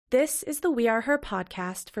This is the We Are Her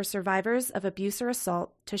podcast for survivors of abuse or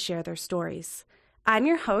assault to share their stories. I'm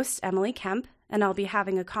your host, Emily Kemp, and I'll be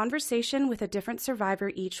having a conversation with a different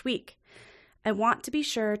survivor each week. I want to be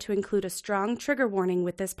sure to include a strong trigger warning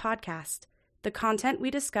with this podcast. The content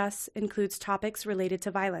we discuss includes topics related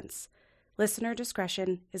to violence. Listener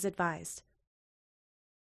discretion is advised.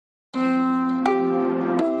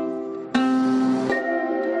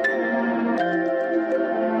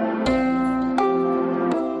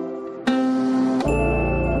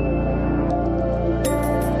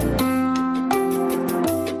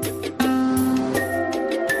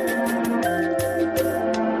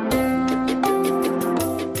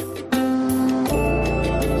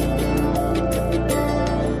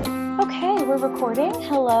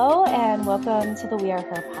 Hello and welcome to the We Are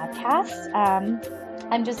Her podcast.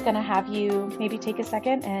 I'm just going to have you maybe take a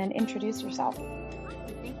second and introduce yourself.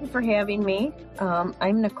 Thank you for having me.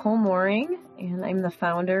 I'm Nicole Mooring, and I'm the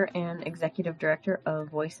founder and executive director of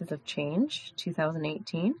Voices of Change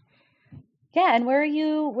 2018. Yeah, and where are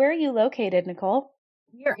you located, Nicole?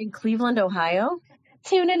 We are in Cleveland, Ohio.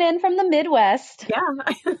 Tuning in from the Midwest.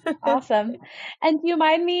 Yeah. Awesome. And do you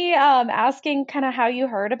mind me asking kind of how you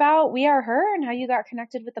heard about We Are Her and how you got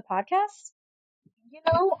connected with the podcast?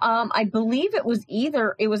 I believe it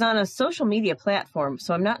was on a social media platform,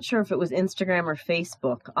 so I'm not sure if it was Instagram or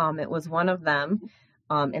Facebook. It was one of them.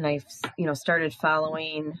 And I, started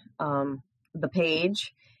following the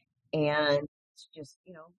page, and it's just,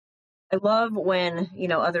 I love when,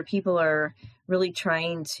 other people are really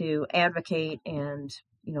trying to advocate and,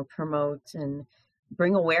 promote and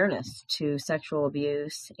bring awareness to sexual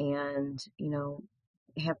abuse and,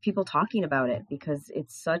 have people talking about it, because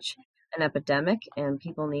it's such an epidemic and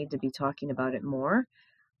people need to be talking about it more.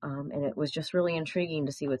 And it was just really intriguing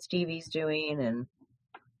to see what Stevie's doing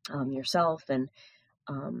and yourself, and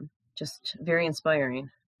just very inspiring.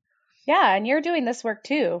 Yeah, and you're doing this work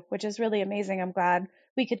too, which is really amazing. I'm glad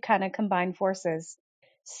we could kind of combine forces.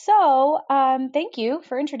 So thank you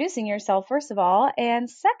for introducing yourself, first of all. And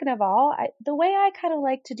second of all, the way I kind of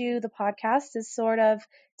like to do the podcast is sort of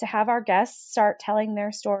to have our guests start telling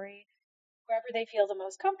their story wherever they feel the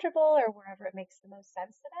most comfortable or wherever it makes the most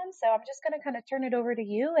sense to them. So I'm just going to kind of turn it over to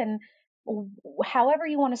you, and however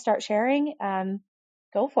you want to start sharing,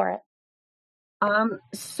 go for it.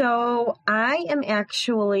 So I am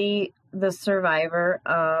actually the survivor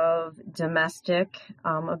of domestic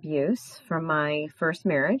abuse from my first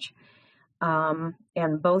marriage.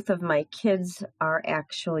 And both of my kids are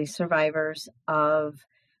actually survivors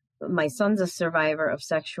my son's a survivor of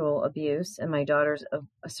sexual abuse, and my daughter's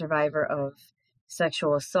a survivor of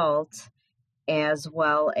sexual assault, as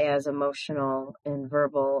well as emotional and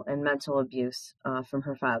verbal and mental abuse from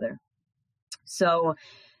her father. So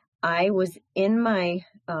I was in my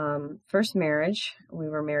first marriage. We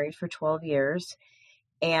were married for 12 years,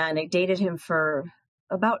 and I dated him for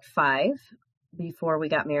about 5 before we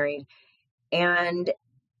got married. And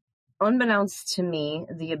unbeknownst to me,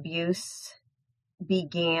 the abuse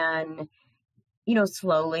began,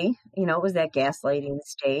 slowly. It was that gaslighting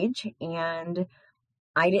stage, and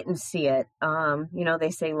I didn't see it.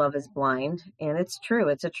 They say love is blind, and it's true.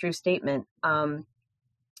 It's a true statement. And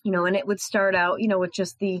it would start out, with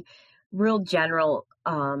just the real general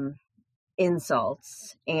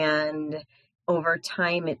insults. And over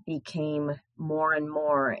time, it became more and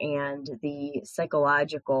more. And the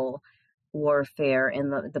psychological warfare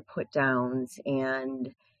and the put downs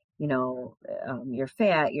and, you're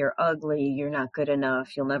fat, you're ugly, you're not good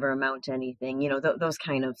enough, you'll never amount to anything, those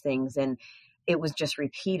kind of things. And it was just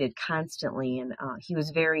repeated constantly. And he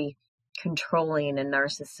was very controlling and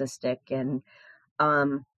narcissistic. And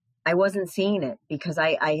I wasn't seeing it because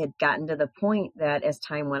I had gotten to the point that as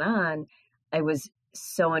time went on, I was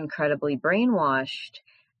so incredibly brainwashed.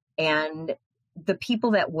 And the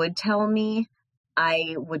people that would tell me,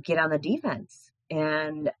 I would get on the defense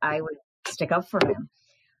and I would stick up for him,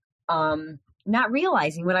 not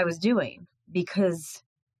realizing what I was doing because,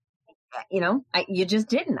 you just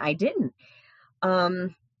didn't. I didn't.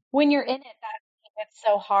 When you're in it, it's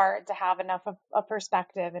so hard to have enough of a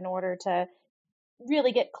perspective in order to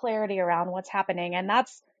really get clarity around what's happening. And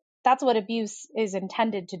that's what abuse is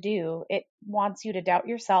intended to do. It wants you to doubt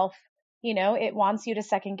yourself. It wants you to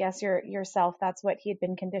second guess yourself. That's what he had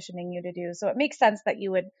been conditioning you to do. So it makes sense that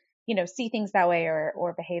you would, see things that way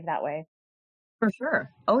or behave that way. For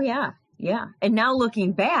sure. Oh yeah. Yeah. And now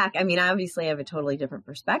looking back, obviously I have a totally different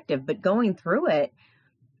perspective, but going through it,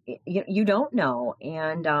 you don't know.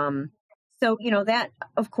 And, so, that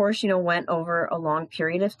of course, went over a long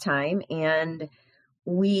period of time, and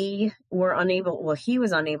he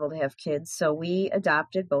was unable to have kids. So we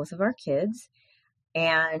adopted both of our kids.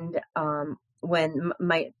 And when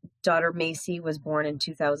my daughter Macy was born in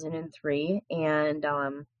 2003, and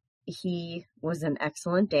he was an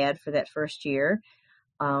excellent dad for that first year.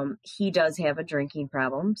 He does have a drinking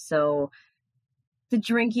problem, so the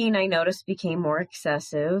drinking I noticed became more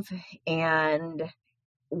excessive, and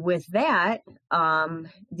with that,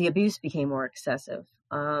 the abuse became more excessive,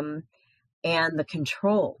 and the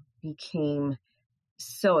control became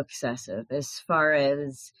so excessive as far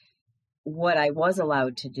as what I was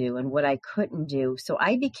allowed to do and what I couldn't do. So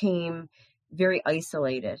I became very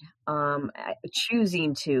isolated,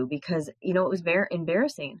 choosing to, because, it was very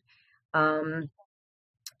embarrassing. And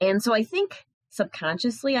so I think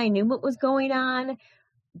subconsciously I knew what was going on,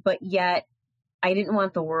 but yet I didn't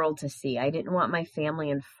want the world to see. I didn't want my family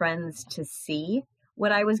and friends to see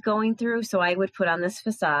what I was going through. So I would put on this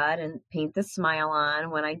facade and paint this smile on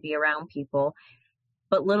when I'd be around people.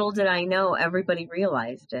 But little did I know, everybody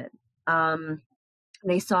realized it.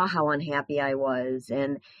 They saw how unhappy I was.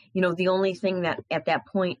 And, the only thing that at that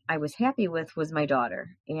point I was happy with was my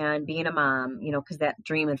daughter and being a mom, because that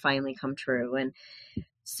dream had finally come true. And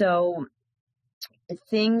so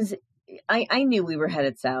I knew we were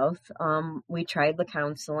headed south. We tried the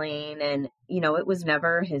counseling, and, it was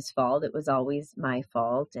never his fault. It was always my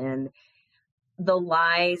fault. And the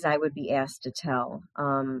lies I would be asked to tell,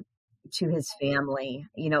 to his family,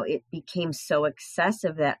 it became so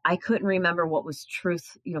excessive that I couldn't remember what was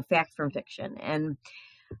truth, fact from fiction. And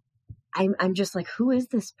I'm just like, who is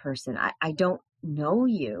this person? I don't know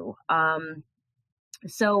you.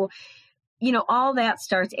 So, all that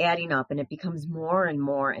starts adding up, and it becomes more and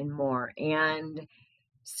more and more. And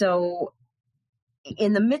so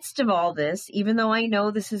in the midst of all this, even though I know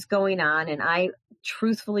this is going on, and I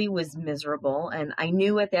truthfully was miserable, and I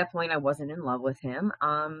knew at that point I wasn't in love with him.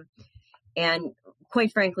 And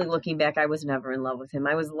quite frankly, looking back, I was never in love with him.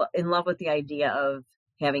 I was in love with the idea of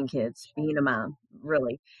having kids, being a mom,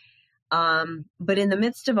 really. But in the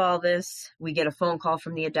midst of all this, we get a phone call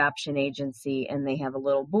from the adoption agency, and they have a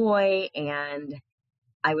little boy. And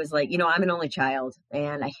I was like, I'm an only child,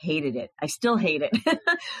 and I hated it. I still hate it.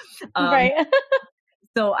 Right.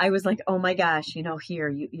 So I was like, oh my gosh,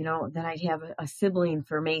 here, then I'd have a sibling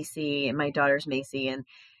for Macy, and my daughter's Macy. And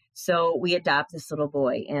so we adopt this little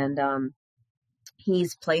boy, and,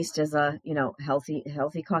 he's placed as a,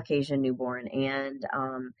 healthy Caucasian newborn, and,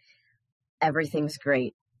 everything's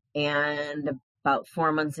great. And about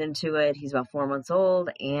 4 months into it, he's about 4 months old,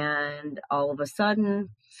 and all of a sudden,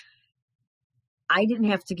 I didn't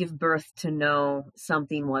have to give birth to know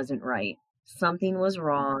something wasn't right. Something was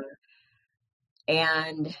wrong.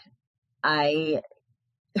 And I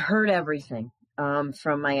heard everything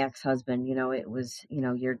from my ex-husband. It was,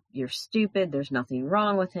 you're stupid. There's nothing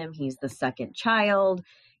wrong with him. He's the second child.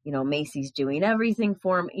 Macy's doing everything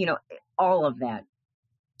for him, all of that.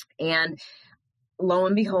 And lo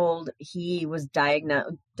and behold, he was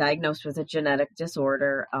diagnosed with a genetic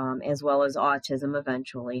disorder, as well as autism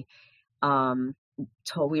eventually.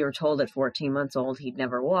 We were told at 14 months old, he'd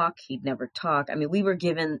never walk, he'd never talk. I mean, we were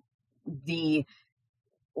given the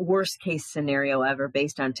worst case scenario ever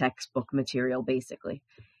based on textbook material, basically.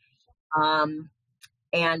 And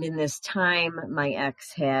in this time, my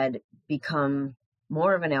ex had become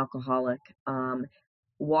more of an alcoholic,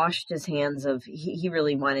 washed his hands of, he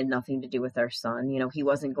really wanted nothing to do with our son. He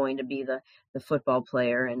wasn't going to be the football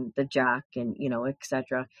player and the jock and, et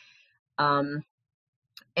cetera. And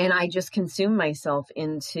I just consumed myself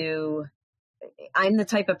into, I'm the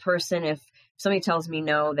type of person, if somebody tells me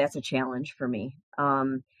no, that's a challenge for me.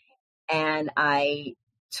 And I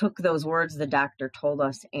took those words the doctor told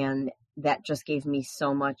us, and that just gave me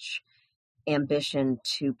so much ambition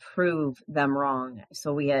to prove them wrong.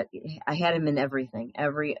 So I had him in everything,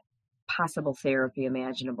 every possible therapy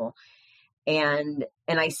imaginable. And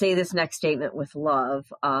I say this next statement with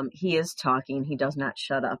love. He is talking. He does not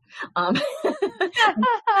shut up. And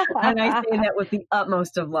I say that with the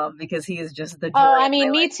utmost of love, because he is just the joy. Oh, I mean,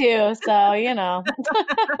 me too. So,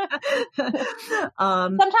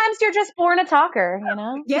 sometimes you're just born a talker,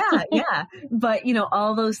 Yeah. But,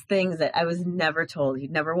 all those things that I was never told.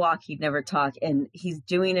 He'd never walk, he'd never talk, and he's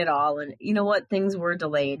doing it all. And you know what? Things were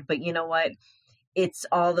delayed, but you know what? It's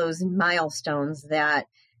all those milestones that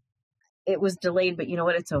it was delayed, but you know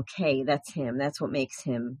what? It's okay. That's him. That's what makes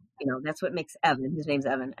him, that's what makes Evan. His name's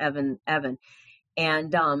Evan.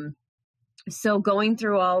 And, so going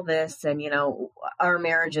through all this, and, our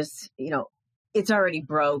marriage is, it's already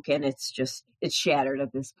broke, and it's shattered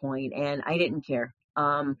at this point, and I didn't care.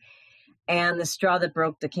 And the straw that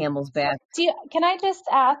broke the camel's back. Can I just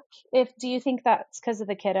ask, do you think that's because of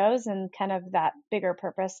the kiddos and kind of that bigger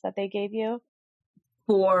purpose that they gave you?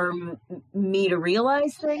 for me to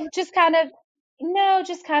realize things? Just kind of, no,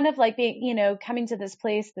 just kind of like being, coming to this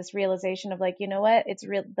place, this realization of like, you know what, it's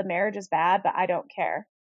real, the marriage is bad, but I don't care.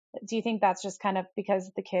 Do you think that's just kind of because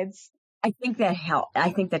of the kids? I think that helped.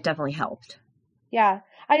 I think that definitely helped. Yeah.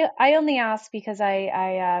 I only ask because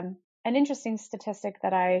an interesting statistic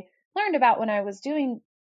that I learned about when I was doing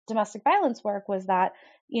domestic violence work was that,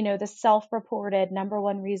 the self-reported number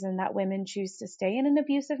one reason that women choose to stay in an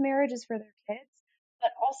abusive marriage is for their kids,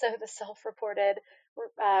 but also the self-reported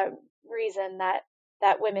reason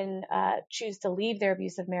that women choose to leave their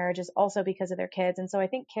abusive marriage is also because of their kids. And so I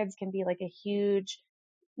think kids can be like a huge,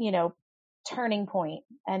 turning point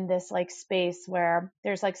and this like space where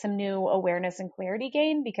there's like some new awareness and clarity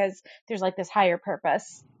gain because there's like this higher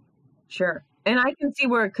purpose. Sure. And I can see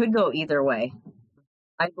where it could go either way.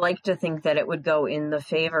 I'd like to think that it would go in the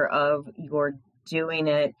favor of you're doing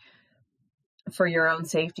it for your own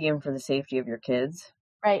safety and for the safety of your kids.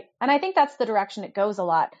 Right. And I think that's the direction it goes a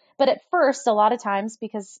lot. But at first, a lot of times,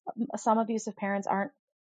 because some abusive parents aren't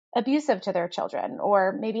abusive to their children,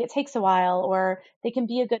 or maybe it takes a while, or they can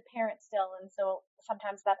be a good parent still. And so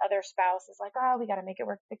sometimes that other spouse is like, oh, we got to make it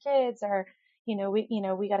work for the kids, or,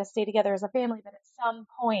 we got to stay together as a family. But at some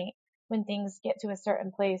point when things get to a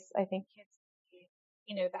certain place, I think kids,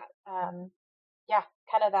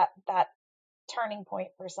 kind of that turning point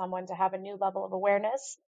for someone to have a new level of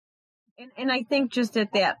awareness. And I think just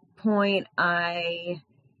at that point, my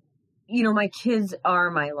kids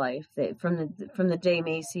are my life. From the day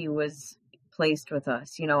Macy was placed with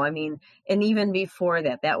us, and even before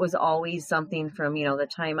that, that was always something from, the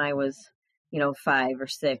time I was, 5 or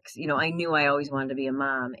 6, I knew I always wanted to be a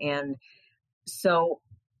mom. And so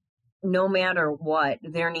no matter what,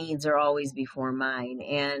 their needs are always before mine.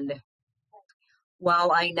 And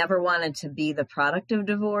while I never wanted to be the product of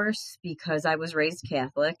divorce because I was raised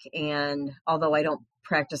Catholic, and although I don't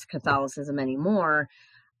practice Catholicism anymore,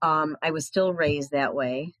 I was still raised that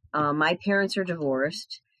way. My parents are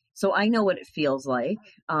divorced, so I know what it feels like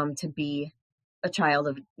to be a child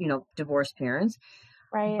of, divorced parents.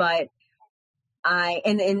 Right. But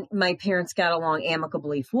and my parents got along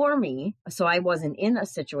amicably for me, so I wasn't in a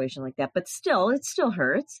situation like that. But still, it still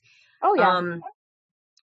hurts. Oh, yeah.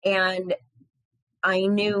 And I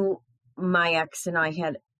knew my ex and I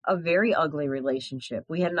had a very ugly relationship.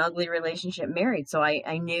 We had an ugly relationship married, so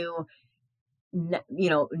I knew,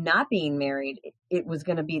 not being married, it was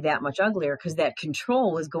going to be that much uglier because that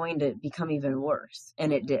control was going to become even worse,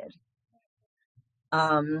 and it did.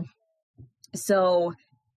 So,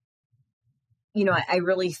 I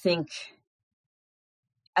really think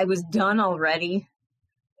I was done already,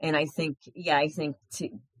 and I think I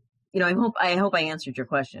hope I answered your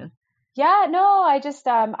question. Yeah, no, I just,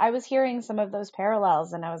 I was hearing some of those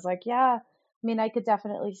parallels and I was like, yeah, I could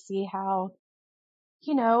definitely see how,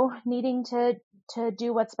 needing to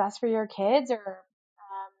do what's best for your kids, or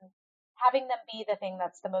having them be the thing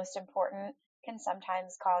that's the most important can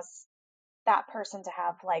sometimes cause that person to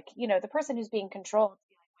have like, the person who's being controlled to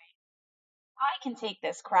be like, wait, I can take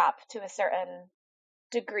this crap to a certain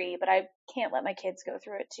degree, but I can't let my kids go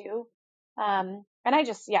through it too. And I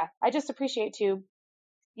just appreciate too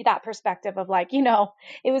that perspective of like,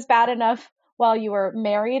 it was bad enough while you were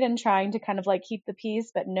married and trying to kind of like keep the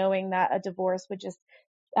peace, but knowing that a divorce would just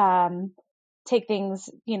take things,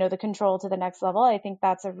 the control to the next level. I think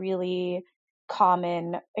that's a really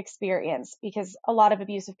common experience because a lot of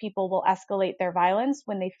abusive people will escalate their violence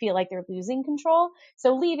when they feel like they're losing control.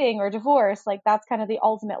 So leaving or divorce, like that's kind of the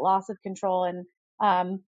ultimate loss of control. And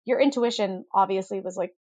your intuition obviously was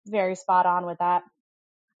like very spot on with that.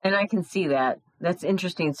 And I can see that. That's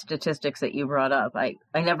interesting statistics that you brought up. I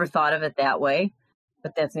never thought of it that way,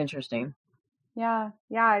 but that's interesting. Yeah.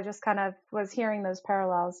 I just kind of was hearing those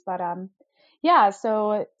parallels, but yeah.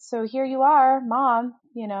 So here you are, mom,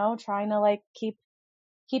 trying to like keep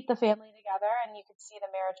the family together, and you could see the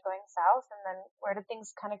marriage going south. And then where did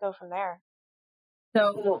things kind of go from there?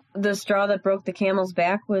 So the straw that broke the camel's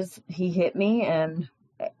back was he hit me, and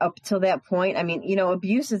up till that point,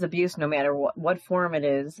 abuse is abuse no matter what form it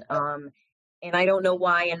is. And I don't know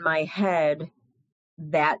why in my head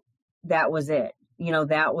that was it.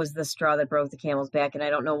 That was the straw that broke the camel's back. And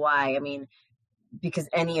I don't know why. Because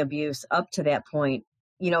any abuse up to that point,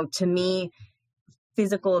 to me,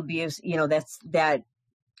 physical abuse, that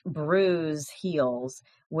bruise heals,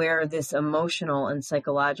 where this emotional and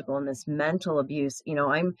psychological and this mental abuse,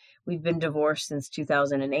 we've been divorced since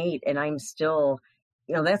 2008, and I'm still,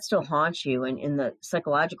 that still haunts you. And the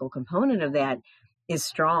psychological component of that is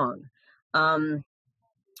strong. And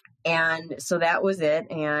so that was it.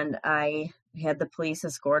 And I had the police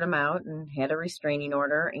escort him out and had a restraining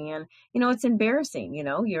order. And, it's embarrassing,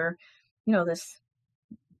 you're, this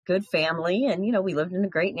good family, and, we lived in a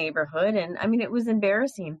great neighborhood. And I mean, it was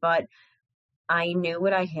embarrassing, but I knew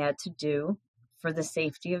what I had to do for the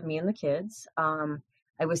safety of me and the kids.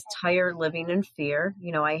 I was tired living in fear.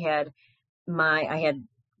 I had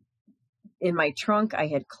in my trunk, I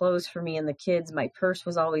had clothes for me and the kids. My purse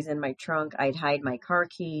was always in my trunk. I'd hide my car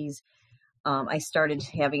keys. I started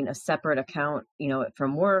having a separate account,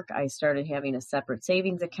 from work. I started having a separate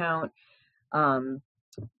savings account,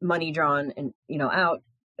 money drawn and, out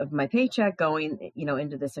of my paycheck going,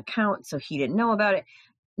 into this account. So he didn't know about it.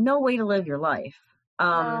 No way to live your life.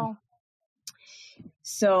 No.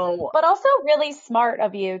 So, but also really smart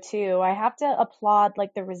of you too. I have to applaud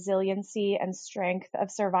like the resiliency and strength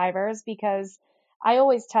of survivors, because I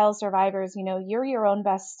always tell survivors, you're your own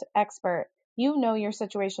best expert. You know your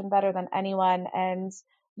situation better than anyone, and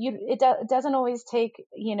it doesn't always take,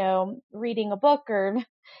 reading a book or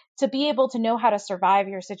to be able to know how to survive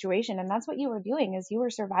your situation. And that's what you were doing, is you were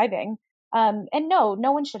surviving. And no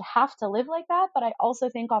one should have to live like that. But I also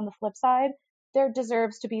think on the flip side, there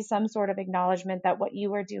deserves to be some sort of acknowledgement that what you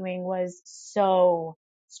were doing was so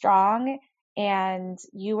strong, and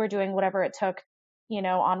you were doing whatever it took,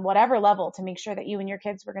 on whatever level, to make sure that you and your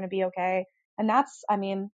kids were going to be okay. And that's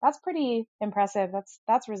pretty impressive.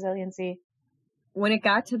 That's resiliency. When it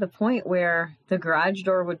got to the point where the garage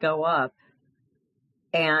door would go up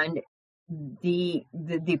and the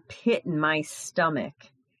pit in my stomach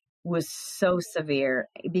was so severe,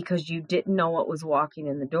 because you didn't know what was walking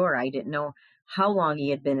in the door. I didn't know how long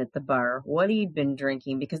he had been at the bar, what he'd been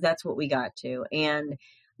drinking, because that's what we got to. And,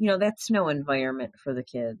 that's no environment for the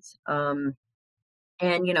kids. And,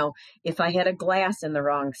 if I had a glass in the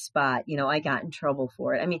wrong spot, I got in trouble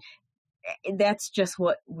for it. I mean, that's just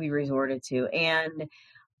what we resorted to. And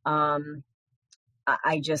I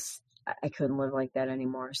couldn't live like that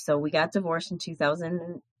anymore. So we got divorced in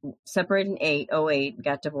 2000, separated in 2008,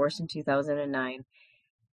 got divorced in 2009.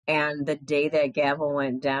 And the day that gavel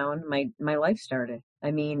went down, my life started. I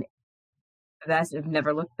mean, I've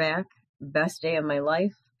never looked back. Best day of my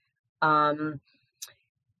life.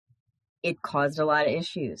 It caused a lot of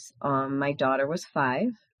issues. My daughter was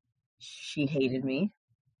 5. She hated me.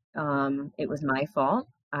 It was my fault.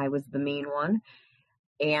 I was the mean one.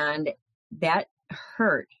 And that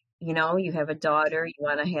hurt. You have a daughter, you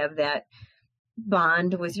want to have that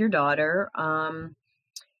bond with your daughter. And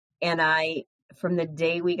from the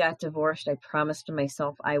day we got divorced, I promised to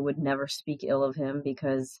myself I would never speak ill of him,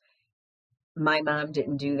 because my mom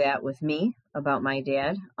didn't do that with me about my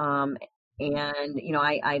dad. And,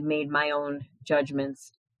 I made my own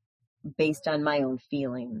judgments based on my own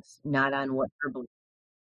feelings, not on what her beliefs.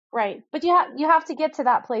 Right. But you have to get to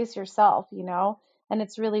that place yourself, and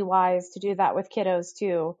it's really wise to do that with kiddos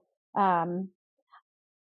too.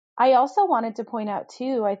 I also wanted to point out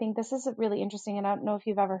too, I think this is really interesting, and I don't know if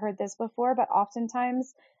you've ever heard this before, but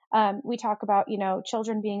oftentimes we talk about,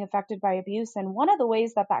 children being affected by abuse. And one of the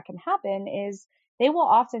ways that can happen is they will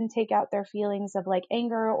often take out their feelings of like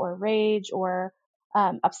anger or rage or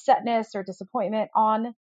upsetness or disappointment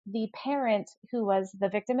on the parent who was the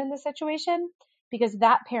victim in the situation, because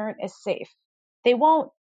that parent is safe. They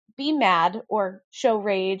won't be mad or show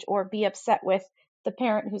rage or be upset with the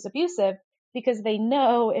parent who's abusive, because they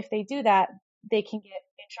know if they do that, they can get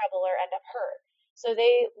in trouble or end up hurt. So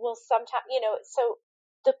they will sometimes, so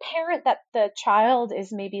the parent that the child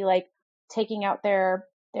is maybe like taking out their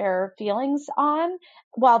feelings on,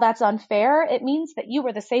 while that's unfair, it means that you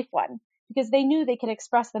were the safe one, because they knew they could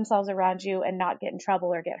express themselves around you and not get in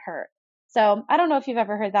trouble or get hurt. So I don't know if you've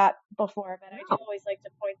ever heard that before, but I do always like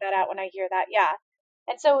to point that out when I hear that. Yeah.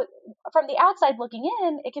 And so from the outside looking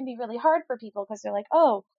in, it can be really hard for people, because they're like,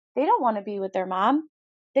 oh, they don't want to be with their mom.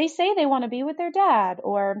 They say they want to be with their dad,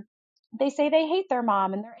 or they say they hate their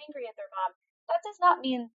mom and they're angry at their mom. That does not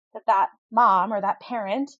mean that mom or that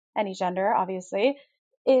parent, any gender, obviously,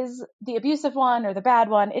 is the abusive one or the bad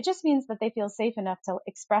one. It just means that they feel safe enough to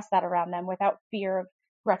express that around them without fear of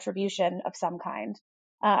retribution of some kind.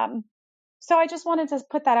 So I just wanted to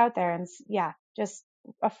put that out there and, yeah, just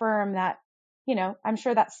affirm that, I'm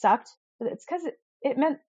sure that sucked, but it's because it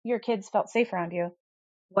meant your kids felt safe around you.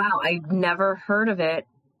 Wow, I've never heard of it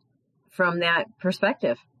from that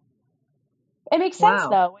perspective. It makes sense,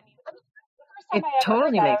 though. It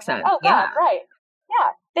totally makes sense. Oh, God, right. Yeah,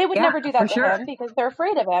 they would never do that to him because they're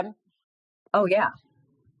afraid of him. Oh, yeah.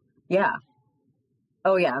 Yeah.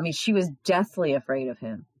 Oh, yeah. I mean, she was deathly afraid of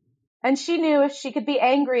him. And she knew if she could be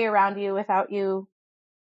angry around you without you,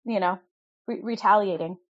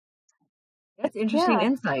 retaliating. That's interesting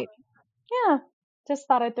insight. Yeah. Just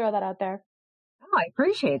thought I'd throw that out there. Oh, I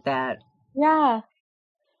appreciate that. Yeah.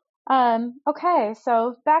 Okay,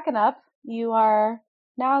 so backing up, you are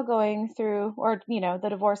now going through, or the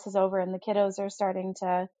divorce is over and the kiddos are starting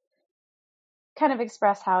to kind of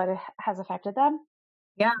express how it has affected them.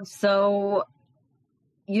 Yeah. So,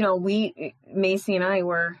 Macy and I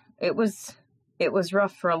it was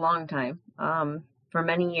rough for a long time, for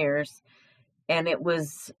many years. And it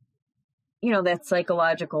was, that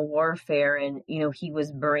psychological warfare, and, he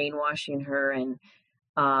was brainwashing her. And,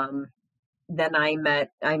 then I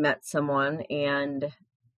met someone, and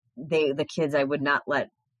the kids, I would not let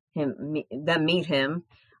them meet him,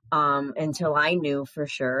 until I knew for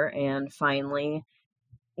sure. And finally,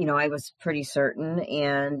 I was pretty certain,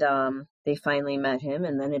 and they finally met him,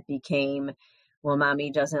 and then it became, well,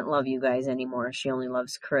 mommy doesn't love you guys anymore. She only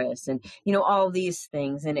loves Chris, and all these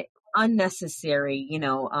things, and it unnecessary,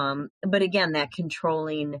 but again, that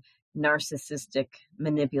controlling, narcissistic,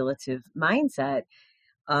 manipulative mindset.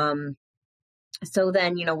 So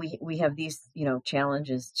then, we have these,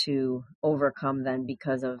 challenges to overcome then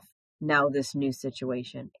because of now this new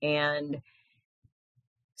situation. And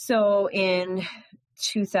so in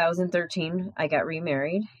 2013, I got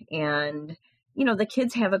remarried, and, the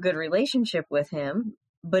kids have a good relationship with him,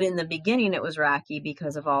 but in the beginning it was rocky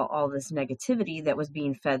because of all this negativity that was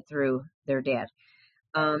being fed through their dad.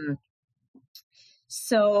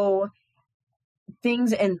 So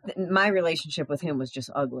things, and my relationship with him was just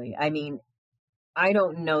ugly. I mean, I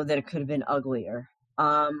don't know that it could have been uglier.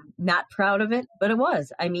 Not proud of it, but it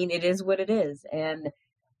was. I mean, it is what it is. And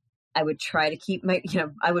I would try to keep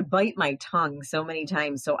I would bite my tongue so many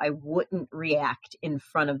times so I wouldn't react in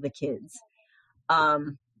front of the kids.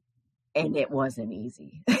 And it wasn't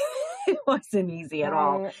easy. It wasn't easy at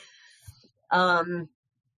all.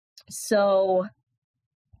 So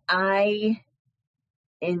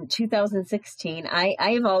in 2016, I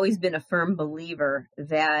have always been a firm believer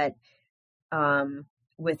that,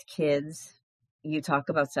 with kids, you talk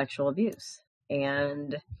about sexual abuse.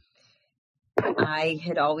 And I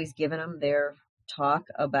had always given them their talk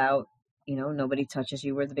about, nobody touches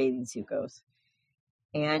you where the bathing suit goes.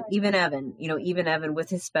 And even Evan with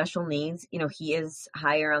his special needs, he is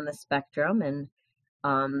higher on the spectrum, and,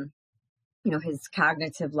 his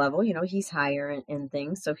cognitive level, he's higher in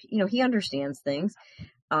things. So, he understands things.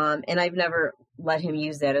 And I've never let him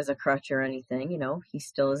use that as a crutch or anything. He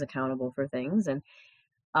still is accountable for things. And,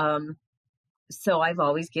 so I've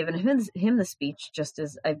always given him the speech, just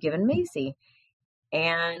as I've given Macy.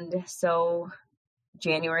 And so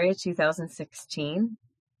January of 2016,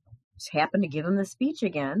 just happened to give him the speech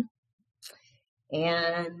again.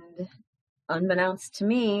 And unbeknownst to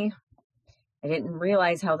me, I didn't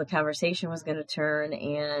realize how the conversation was going to turn.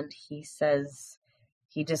 And he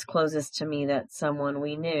discloses to me that someone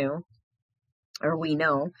we know,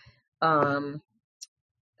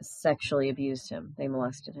 sexually abused him. They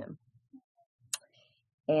molested him.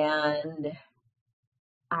 And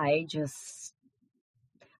I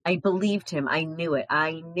believed him. I knew it.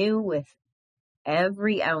 I knew with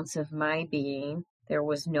every ounce of my being, there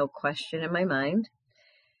was no question in my mind.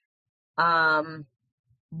 But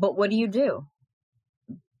what do you do?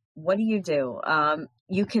 What do you do?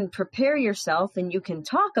 You can prepare yourself and you can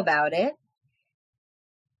talk about it.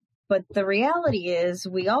 But the reality is,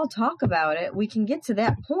 we all talk about it. We can get to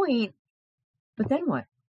that point. But then what?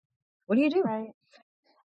 What do you do? Right.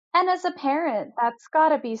 And as a parent, that's got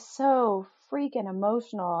to be so freaking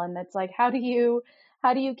emotional. And it's like, how do you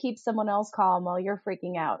keep someone else calm while you're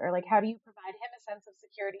freaking out? Or like, how do you provide him a sense of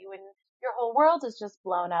security when your whole world is just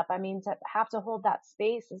blown up? I mean, to have to hold that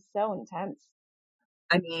space is so intense.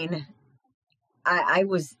 I mean, I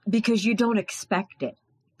was, because you don't expect it.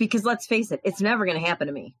 Because let's face it, it's never going to happen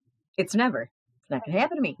to me. It's not going to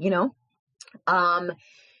happen to me,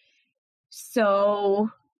 So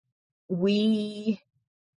we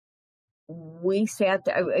sat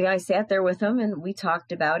there, I sat there with him, and we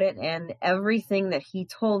talked about it, and everything that he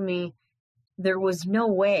told me, there was no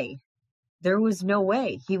way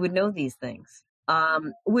he would know these things,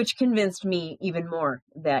 which convinced me even more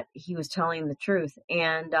that he was telling the truth.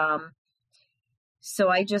 And so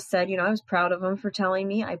I just said, I was proud of him for telling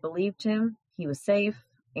me. I believed him. He was safe,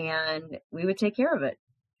 and we would take care of it.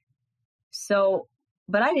 So,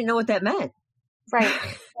 but I didn't know what that meant. Right.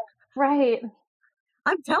 Right.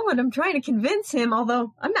 I'm trying to convince him,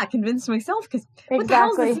 although I'm not convinced myself, because what the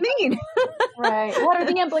hell does this mean? Right. What are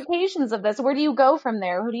the implications of this? Where do you go from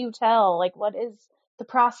there? Who do you tell? Like, what is the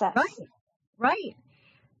process? Right.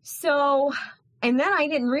 So, and then I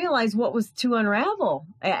didn't realize what was to unravel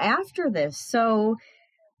after this. So,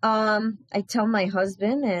 I tell my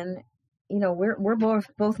husband, and, we're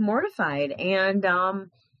both mortified. And,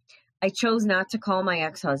 I chose not to call my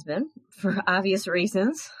ex-husband for obvious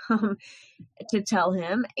reasons, to tell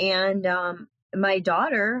him. And my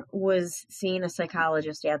daughter was seeing a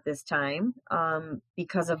psychologist at this time,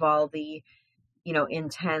 because of all the,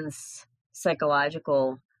 intense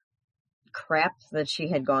psychological crap that she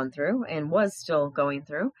had gone through and was still going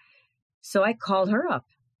through. So I called her up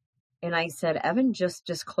and I said, Evan just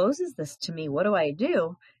discloses this to me. What do I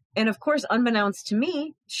do? And of course, unbeknownst to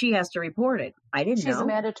me, she has to report it. I didn't know. She's a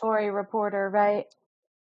mandatory reporter, right?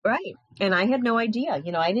 Right. And I had no idea.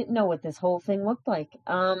 I didn't know what this whole thing looked like.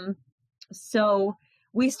 So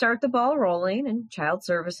we start the ball rolling and Child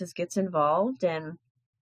Services gets involved and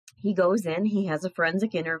he goes in, he has a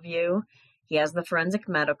forensic interview, he has the forensic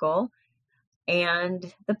medical,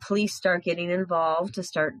 and the police start getting involved to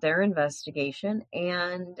start their investigation.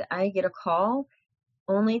 And I get a call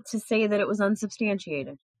only to say that it was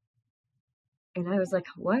unsubstantiated. And I was like,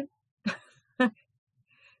 what?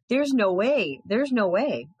 There's no way. There's no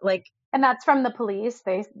way. Like, and that's from the police.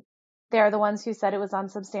 They're the ones who said it was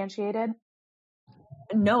unsubstantiated.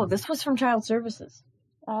 No, this was from Child Services.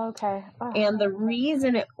 Okay. Oh. And the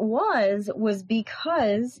reason it was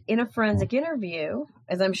because in a forensic interview,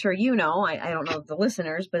 as I'm sure you know, I don't know the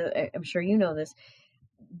listeners, but I'm sure you know this,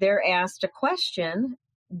 they're asked a question,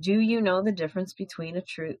 do you know the difference between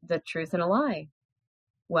the truth and a lie?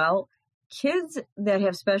 Well, kids that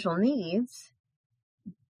have special needs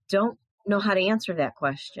don't know how to answer that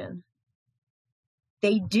question.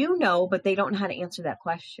 They do know, but they don't know how to answer that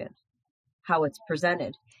question, how it's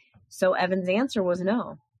presented. So Evan's answer was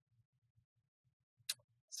no.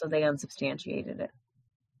 So they unsubstantiated it.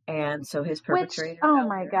 And so his perpetrator. Oh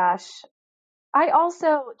my gosh. I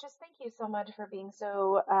also just thank you so much for being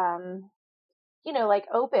so,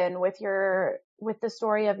 open with the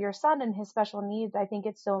story of your son and his special needs. I think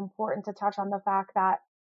it's so important to touch on the fact that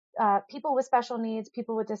people with special needs,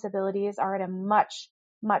 people with disabilities are at a much,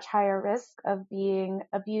 much higher risk of being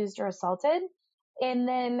abused or assaulted. And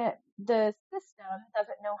then the system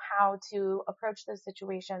doesn't know how to approach those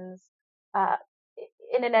situations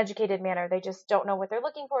in an educated manner. They just don't know what they're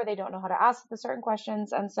looking for. They don't know how to ask the certain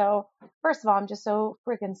questions. And so, first of all, I'm just so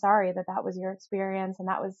freaking sorry that was your experience and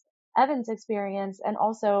that was Evan's experience. And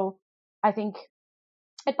also, I think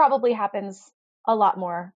it probably happens a lot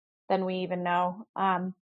more than we even know.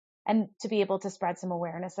 And to be able to spread some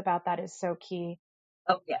awareness about that is so key.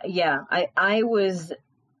 Oh, yeah. I was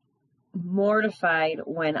mortified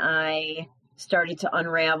when I started to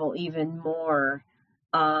unravel even more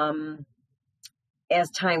as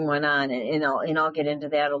time went on, and I'll get into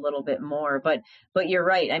that a little bit more. But you're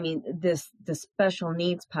right. I mean, the special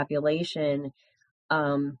needs population,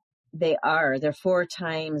 they're 4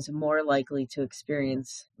 times more likely to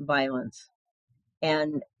experience violence.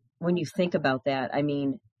 And when you think about that, I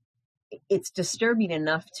mean, it's disturbing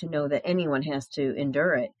enough to know that anyone has to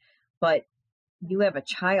endure it. But you have a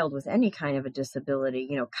child with any kind of a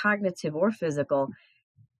disability, cognitive or physical,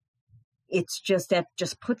 it's just that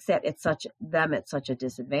just puts that at such a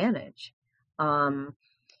disadvantage.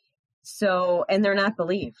 So, and they're not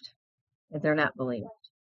believed.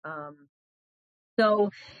 So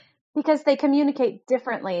because they communicate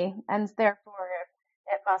differently, and therefore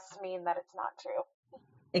it must mean that it's not true.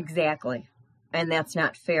 Exactly. And that's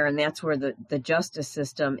not fair. And that's where the justice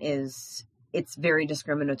system it's very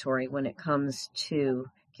discriminatory when it comes to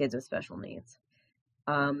kids with special needs.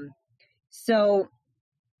 So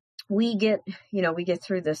we get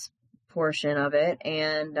through this portion of it.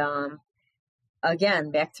 And,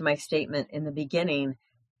 again, back to my statement in the beginning,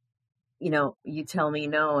 you tell me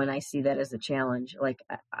no, and I see that as a challenge. Like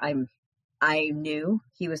I knew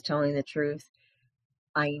he was telling the truth.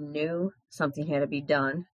 I knew something had to be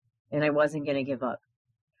done, and I wasn't going to give up.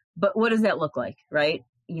 But what does that look like, right?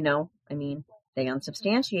 They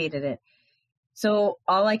unsubstantiated it. So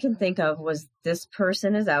all I can think of was this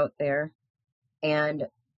person is out there, and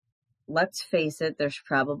let's face it, there's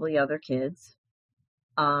probably other kids.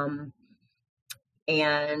 And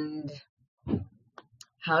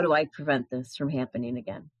how do I prevent this from happening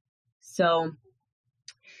again? So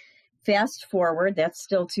fast forward, that's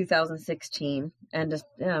still 2016, and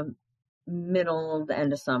middle to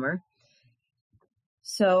end of summer.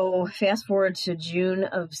 So fast forward to June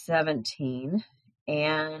of 17,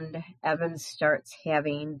 and Evan starts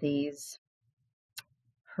having these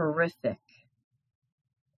horrific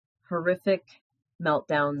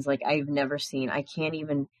meltdowns like I've never seen. I can't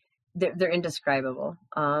even, they're indescribable.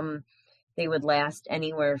 They would last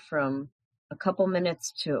anywhere from a couple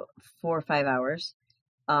minutes to 4 or 5 hours.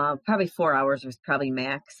 Probably 4 hours was probably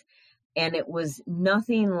max. And it was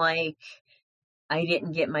nothing like I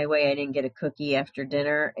didn't get my way. I didn't get a cookie after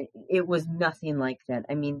dinner. It was nothing like that.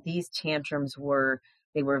 I mean, these tantrums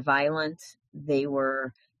they were violent. They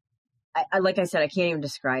were, like I said, I can't even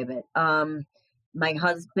describe it. My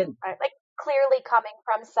husband, Right, like clearly coming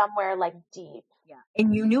from somewhere like deep. yeah,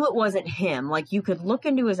 and you knew it wasn't him. Like you could look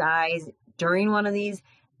into his eyes during one of these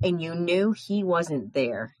and you knew he wasn't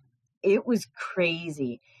there. It was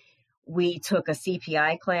crazy. We took a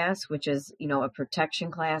CPI class, which is, a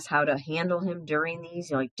protection class, how to handle him during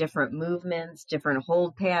these, like different movements, different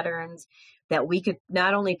hold patterns that we could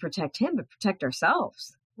not only protect him, but protect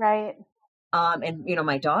ourselves. Right. And,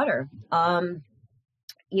 my daughter,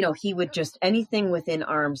 he would just, anything within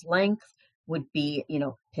arm's length would be,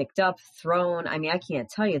 picked up, thrown. I mean, I can't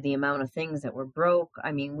tell you the amount of things that were broke.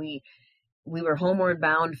 I mean, we were homeward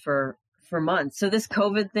bound for months. So this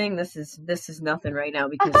COVID thing, this is nothing right now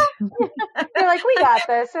because you're like, we got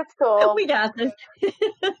this. It's cool. We got this.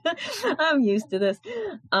 I'm used to this.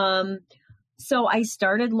 So I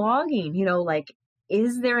started logging, like,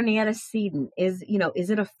 is there an antecedent? Is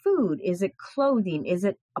it a food? Is it clothing? Is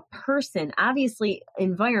it a person? Obviously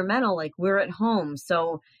environmental, like we're at home.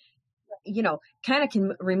 So, kind of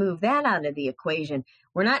can remove that out of the equation.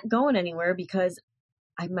 We're not going anywhere because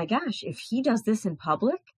my gosh, if he does this in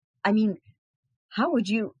public, I mean, how would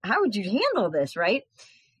you handle this, right?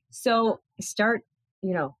 So start,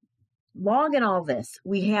 logging all this.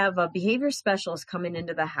 We have a behavior specialist coming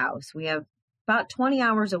into the house. We have about 20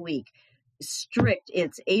 hours a week, strict,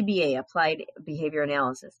 it's ABA, applied behavior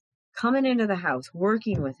analysis, coming into the house,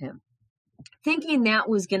 working with him, thinking that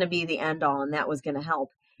was going to be the end all and that was going to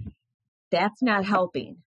help. That's not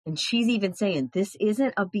helping. And she's even saying, this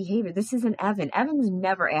isn't a behavior. This isn't Evan. Evan's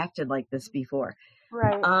never acted like this before.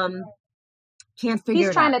 Right. Can't figure it out.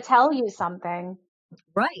 He's trying to tell you something.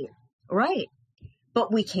 Right.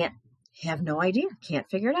 But we have no idea. Can't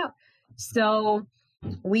figure it out. So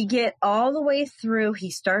we get all the way through. He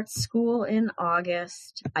starts school in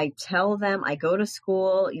August. I tell them, I go to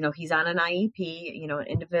school, he's on an IEP,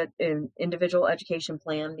 an individual education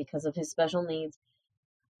plan because of his special needs.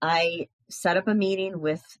 I set up a meeting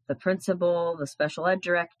with the principal, the special ed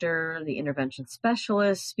director, the intervention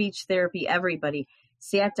specialist, speech therapy, everybody.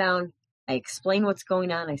 Sat down. I explained what's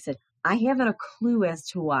going on. I said, I haven't a clue as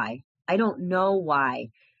to why. I don't know why.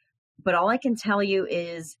 But all I can tell you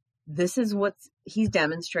is this is what he's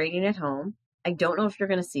demonstrating at home. I don't know if you're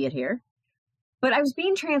going to see it here. But I was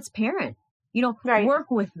being transparent. Right. Work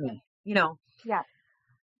with me. Yeah.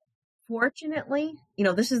 Fortunately,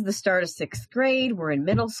 this is the start of 6th grade. We're in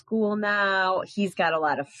middle school now. He's got a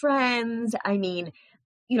lot of friends. I mean,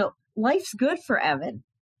 life's good for Evan.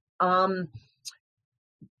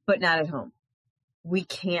 But not at home. We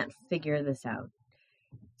can't figure this out.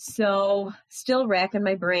 So still racking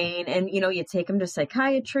my brain. And, you take him to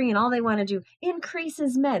psychiatry and all they want to do, increase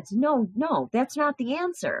his meds. No, that's not the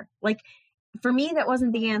answer. Like, for me, that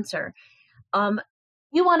wasn't the answer.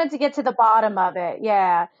 You wanted to get to the bottom of it.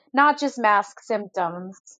 Yeah. Not just mask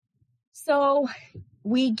symptoms. So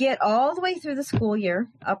we get all the way through the school year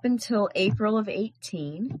up until April of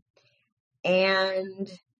 18.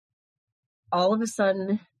 And all of a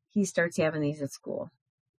sudden he starts having these at school.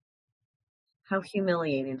 How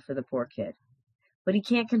humiliating for the poor kid. But he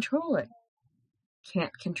can't control it.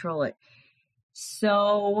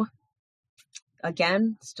 So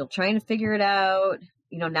again, still trying to figure it out.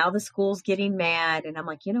 Now the school's getting mad and I'm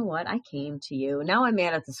like, you know what? I came to you. Now I'm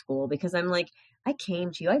mad at the school because I'm like, I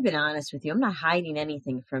came to you. I've been honest with you. I'm not hiding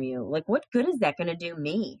anything from you. Like, what good is that going to do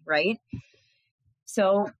me? Right.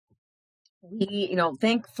 So we,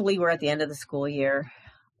 thankfully we're at the end of the school year.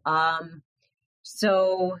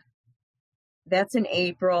 So that's in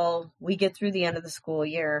April. We get through the end of the school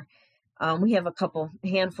year. We have a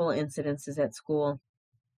handful of incidences at school.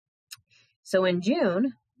 So in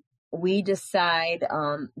June, we decide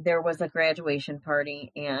there was a graduation party,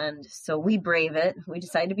 and so we brave it. We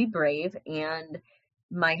decide to be brave, and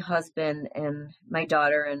my husband and my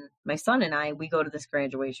daughter and my son and I, we go to this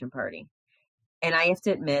graduation party. And I have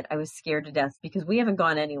to admit, I was scared to death because we haven't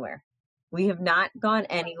gone anywhere. We have not gone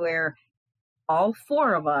anywhere, all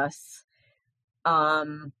 4 of us,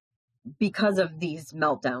 because of these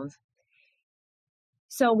meltdowns.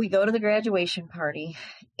 So we go to the graduation party,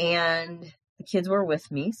 and the kids were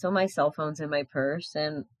with me, so my cell phone's in my purse,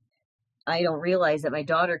 and I don't realize that my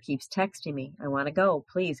daughter keeps texting me. I want to go.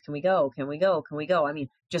 Please, can we go? Can we go? Can we go? I mean,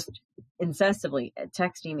 just incessantly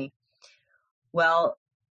texting me. Well,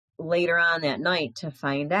 later on that night, to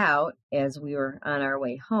find out, as we were on our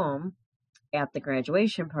way home at the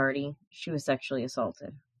graduation party, she was sexually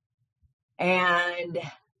assaulted. And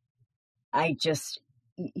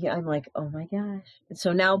yeah, I'm like, oh my gosh.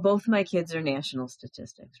 So now both my kids are national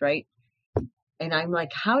statistics, right? And I'm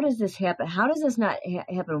like, how does this happen? How does this not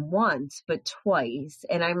happen once, but twice?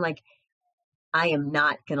 And I'm like, I am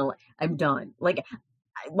not gonna, I'm done. Like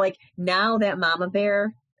now that mama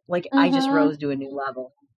bear, like I just Mm-hmm. rose to a new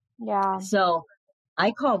level. Yeah. So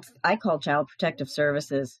I called Child Protective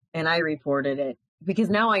Services and I reported it because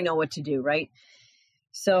now I know what to do, right?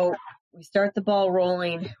 So we start the ball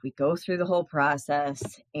rolling, we go through the whole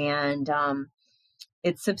process, and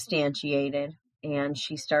it's substantiated, and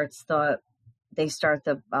they start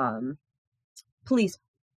the police,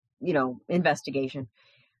 investigation.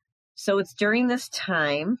 So it's during this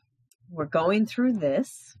time we're going through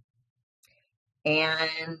this,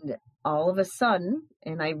 and all of a sudden,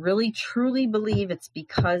 and I really truly believe it's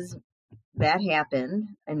because that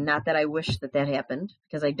happened, and not that I wish that happened,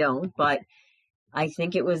 because I don't, but I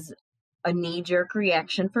think it was a knee-jerk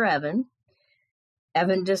reaction for Evan.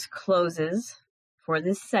 Evan discloses for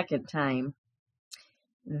the second time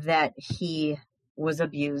that he was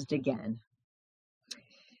abused again.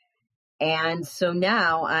 And so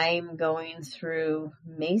now I'm going through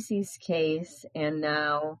Macy's case, and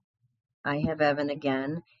now I have Evan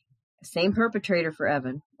again. Same perpetrator for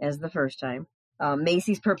Evan as the first time.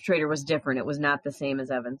 Macy's perpetrator was different. It was not the same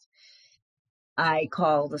as Evan's. I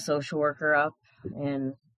called a social worker up,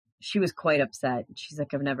 and she was quite upset. She's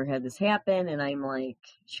like, I've never had this happen. And I'm like,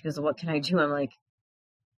 she goes, what can I do? I'm like,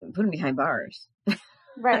 put him behind bars.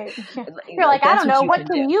 Right. You're like, I don't know. What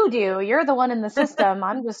can do. you do? You're the one in the system.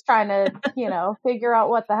 I'm just trying to, figure out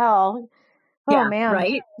what the hell. Oh, Yeah, man.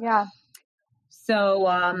 right? Yeah.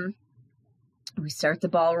 So we start the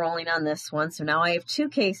ball rolling on this one. So now I have 2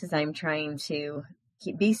 cases I'm trying to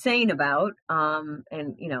be sane about,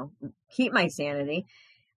 and, keep my sanity.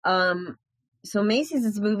 So Macy's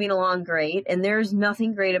is moving along great, and there's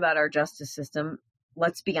nothing great about our justice system,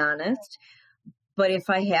 let's be honest. But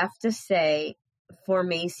if I have to say, for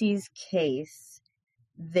Macy's case,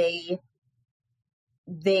 they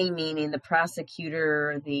meaning the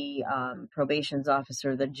prosecutor, the probation's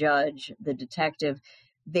officer, the judge, the detective,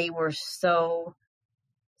 they were so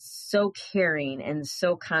caring and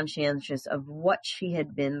so conscientious of what she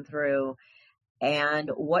had been through and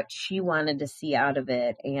what she wanted to see out of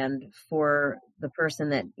it, and for the person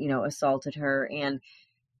that, assaulted her. And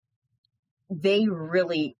they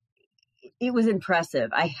really, it was impressive.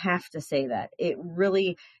 I have to say that.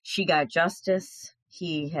 She got justice.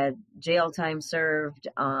 He had jail time served,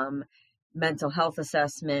 mental health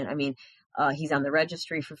assessment. I mean, he's on the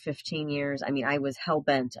registry for 15 years. I mean, I was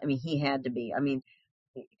hell-bent. I mean, he had to be. I mean,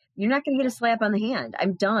 you're not going to get a slap on the hand.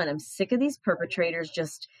 I'm done. I'm sick of these perpetrators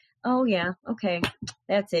just, oh yeah, okay,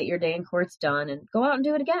 that's it. Your day in court's done, and go out and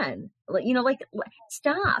do it again.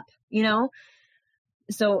 Stop,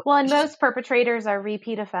 So, well, and most perpetrators are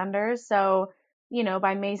repeat offenders. So,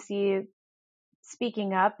 by Macy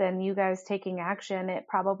speaking up and you guys taking action, it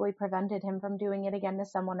probably prevented him from doing it again to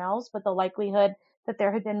someone else. But the likelihood that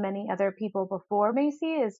there had been many other people before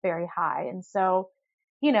Macy is very high. And so,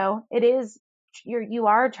 it is, you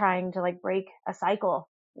are trying to break a cycle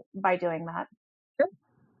by doing that. Sure.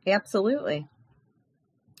 Absolutely.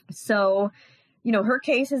 So, her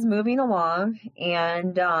case is moving along,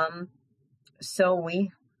 and so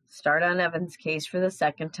we start on Evan's case for the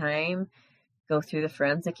second time, go through the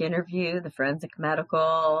forensic interview, the forensic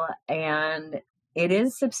medical, and it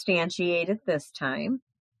is substantiated this time.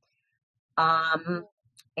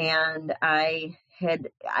 And I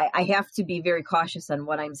have to be very cautious on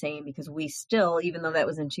what I'm saying, because we still, even though that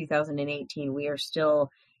was in 2018, we are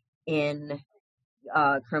still in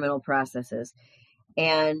criminal processes.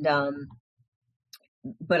 And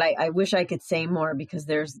but I wish I could say more, because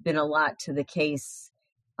there's been a lot to the case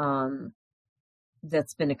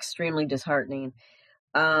that's been extremely disheartening.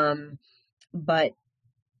 But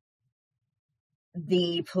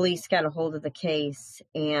the police got a hold of the case,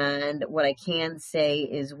 and what I can say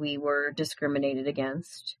is we were discriminated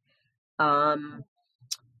against. I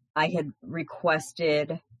had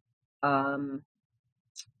requested some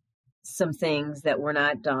things that were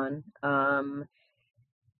not done.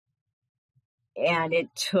 And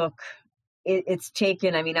it's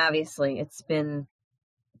taken, I mean, obviously it's been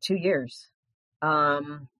 2 years. I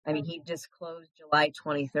mean, he disclosed July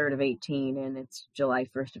 23rd of 18, and it's July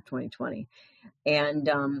 1st of 2020. And,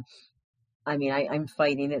 I mean, I'm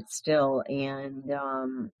fighting it still.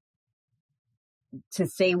 And, to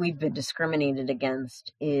say we've been discriminated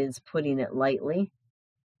against is putting it lightly.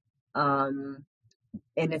 And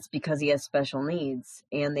it's because he has special needs,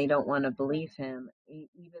 and they don't want to believe him,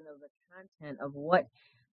 even though the content of what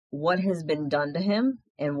has been done to him,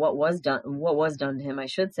 and what was done to him, I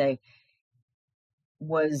should say,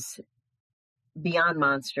 was beyond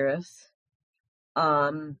monstrous.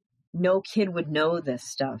 No kid would know this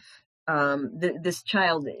stuff. This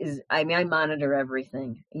child is, I monitor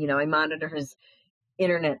everything. I monitor his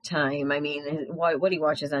internet time. What he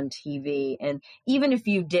watches on TV. And even if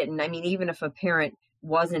you didn't, even if a parent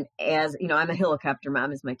wasn't as, I'm a helicopter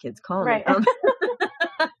mom, as my kids call me. Right.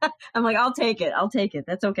 I'm like, I'll take it.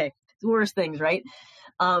 That's okay. It's worse things, right?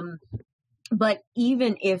 But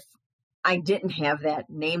even if I didn't have that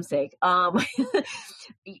namesake,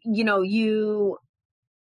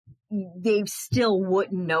 they still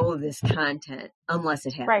wouldn't know this content unless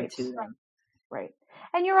it happened to them. Right.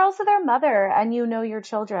 And you're also their mother, and you know your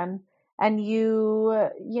children, and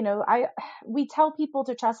we tell people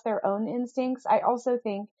to trust their own instincts. I also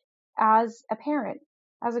think as a parent,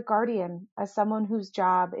 as a guardian, as someone whose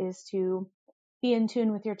job is to be in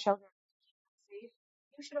tune with your children, keep them safe,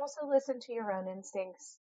 you should also listen to your own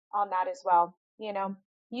instincts on that as well. You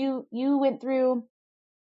went through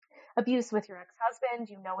abuse with your ex-husband.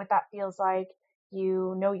 You know what that feels like.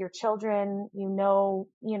 You know your children. You know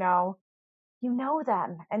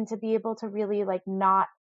them. And to be able to really I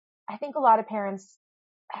think a lot of parents,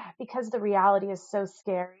 because the reality is so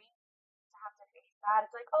scary to have to face that,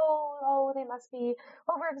 it's like, oh, they must be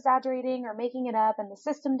over exaggerating or making it up. And the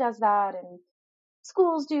system does that. And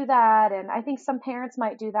schools do that. And I think some parents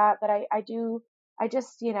might do that. But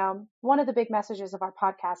one of the big messages of our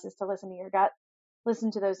podcast is to listen to your gut,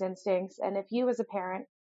 listen to those instincts. And if you as a parent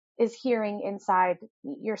is hearing inside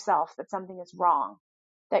yourself that something is wrong,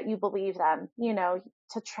 that you believe them,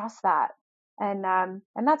 to trust that. And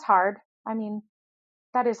that's hard.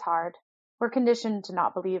 That is hard. We're conditioned to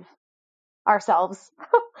not believe ourselves,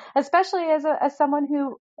 especially as someone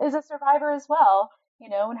who is a survivor as well,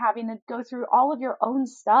 and having to go through all of your own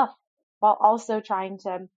stuff while also trying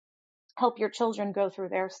to help your children go through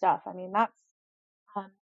their stuff. That's hard.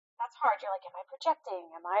 You're like, am I projecting?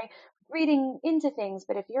 Am I reading into things?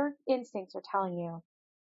 But if your instincts are telling you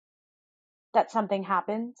that something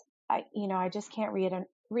happened, I just can't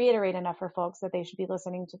reiterate enough for folks that they should be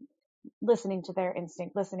listening to their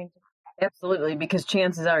instinct, Absolutely, because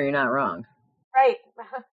chances are you're not wrong. Right.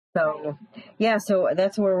 So, yeah, so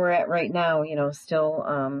that's where we're at right now, still,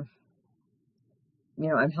 I'm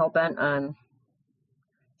hell-bent on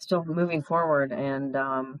still moving forward. And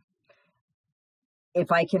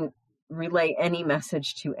if I can relay any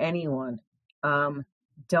message to anyone,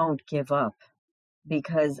 don't give up,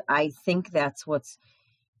 because I think that's what's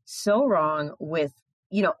so wrong with,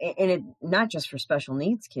 and it not just for special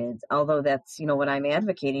needs kids, although that's, what I'm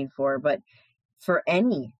advocating for, but for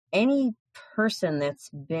any person that's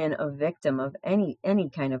been a victim of any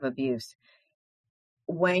kind of abuse.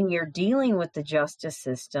 When you're dealing with the justice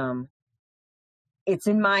system, it's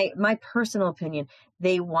in my personal opinion,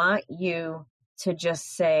 they want you to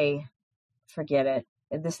just say, forget it.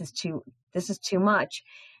 This is too much.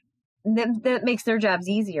 That makes their jobs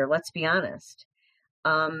easier. Let's be honest.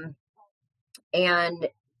 And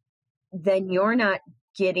then you're not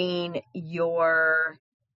getting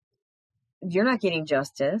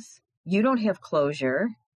justice. You don't have closure.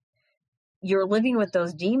 You're living with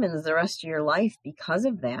those demons the rest of your life because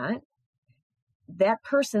of that. That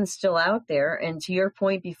person's still out there. And to your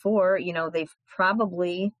point before, they've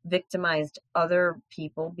probably victimized other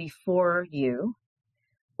people before you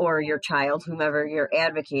or your child, whomever you're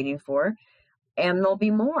advocating for, and there'll be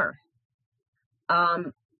more.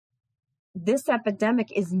 This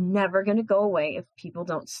epidemic is never going to go away if people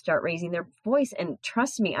don't start raising their voice. And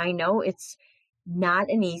trust me, I know it's not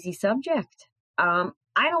an easy subject. I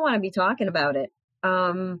don't want to be talking about it.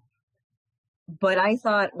 But I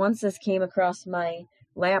thought once this came across my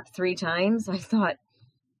lap 3 times, I thought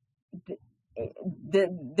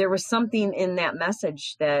there was something in that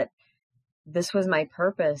message that this was my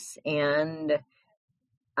purpose, and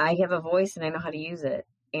I have a voice and I know how to use it.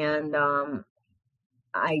 And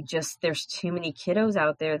there's too many kiddos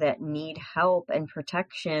out there that need help and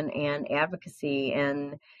protection and advocacy.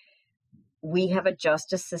 And we have a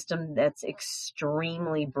justice system that's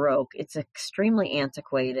extremely broke. It's extremely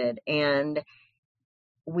antiquated. And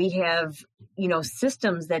we have,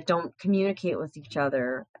 systems that don't communicate with each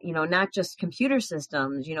other, not just computer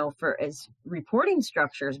systems, for as reporting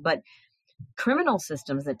structures, but criminal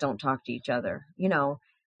systems that don't talk to each other,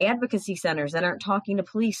 advocacy centers that aren't talking to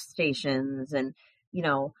police stations. And,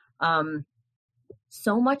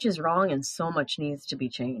 so much is wrong and so much needs to be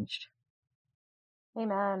changed.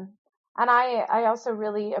 Amen. And I also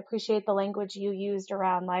really appreciate the language you used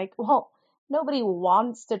around nobody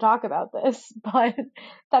wants to talk about this, but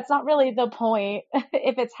that's not really the point.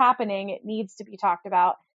 If it's happening, it needs to be talked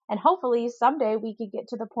about. And hopefully someday we could get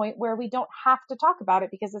to the point where we don't have to talk about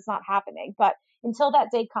it because it's not happening. But until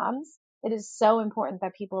that day comes, it is so important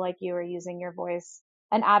that people like you are using your voice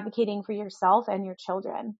and advocating for yourself and your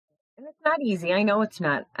children. And it's not easy. I know it's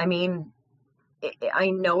not. I mean, I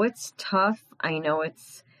know it's tough. I know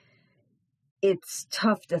it's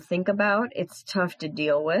tough to think about. It's tough to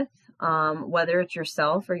deal with, whether it's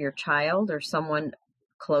yourself or your child or someone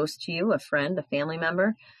close to you, a friend, a family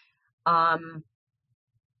member. And,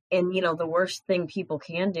 the worst thing people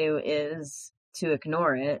can do is to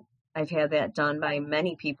ignore it. I've had that done by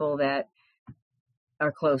many people that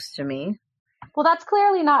are close to me. Well, that's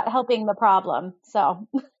clearly not helping the problem. So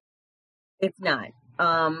it's not.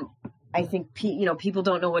 I think, people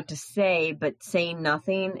don't know what to say, but saying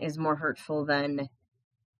nothing is more hurtful than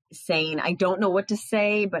saying, I don't know what to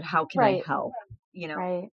say, but how can I help?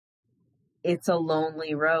 Right. It's a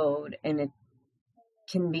lonely road, and it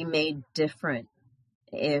can be made different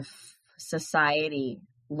if society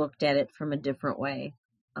looked at it from a different way.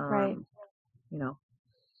 Right.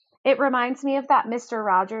 It reminds me of that Mr.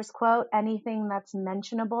 Rogers quote, anything that's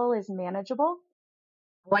mentionable is manageable.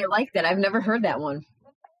 Well, I like that. I've never heard that one.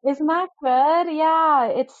 Isn't that good? Yeah,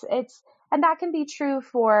 it's, and that can be true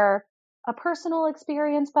for a personal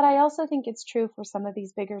experience, but I also think it's true for some of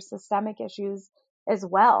these bigger systemic issues as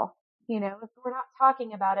well. If we're not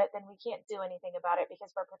talking about it, then we can't do anything about it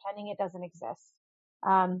because we're pretending it doesn't exist.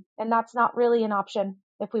 And that's not really an option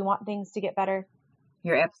if we want things to get better.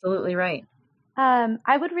 You're absolutely right.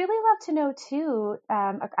 I would really love to know too,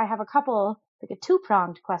 I have a couple, like a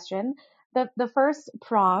two-pronged question. The first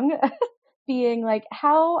prong being like,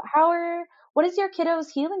 what is your kiddo's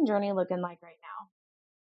healing journey looking like right now?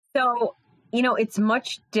 So, it's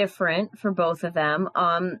much different for both of them.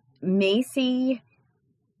 Macy,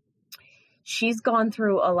 she's gone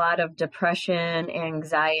through a lot of depression,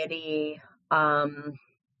 anxiety.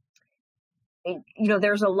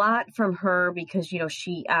 There's a lot from her because,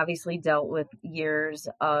 she obviously dealt with years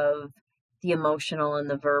of the emotional and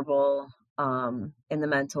the verbal, and the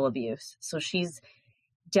mental abuse. So she's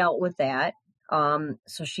dealt with that.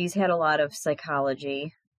 So she's had a lot of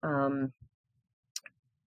psychology, and,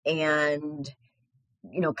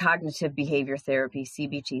 cognitive behavior therapy,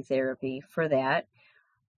 CBT therapy for that.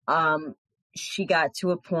 She got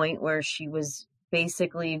to a point where she was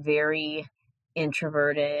basically very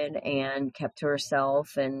introverted and kept to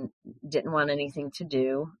herself and didn't want anything to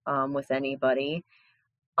do, with anybody.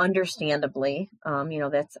 Understandably,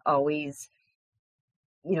 that's always,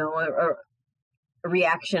 a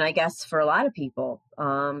reaction, I guess, for a lot of people.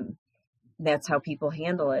 That's how people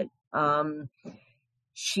handle it.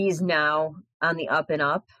 She's now on the up and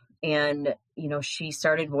up, and, she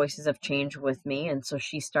started Voices of Change with me. And so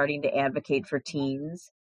she's starting to advocate for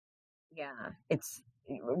teens. Yeah,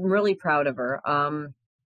 I'm really proud of her.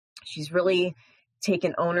 She's really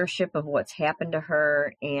taken ownership of what's happened to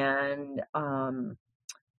her, and,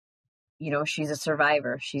 she's a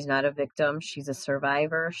survivor. She's not a victim. She's a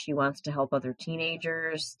survivor. She wants to help other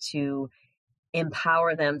teenagers, to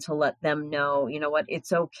empower them, to let them know, what,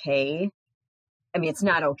 it's okay. I mean, it's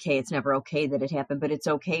not okay. It's never okay that it happened, but it's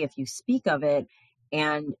okay if you speak of it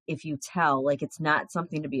and if you tell, like, it's not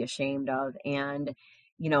something to be ashamed of, and,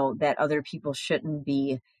 that other people shouldn't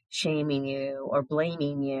be shaming you or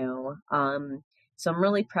blaming you. So I'm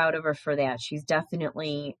really proud of her for that. She's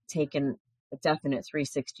definitely taken a definite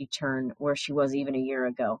 360 turn where she was even a year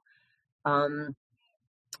ago.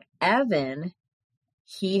 Evan,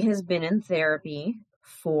 he has been in therapy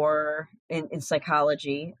in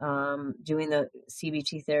psychology, doing the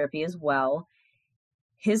CBT therapy as well.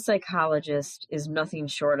 His psychologist is nothing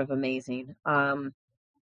short of amazing.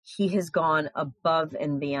 He has gone above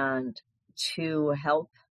and beyond to help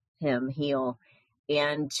him heal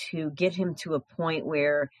and to get him to a point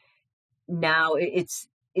where now it's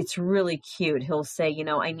really cute. He'll say,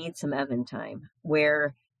 I need some Evan time,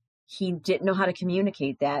 where he didn't know how to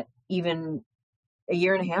communicate that even a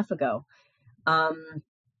year and a half ago.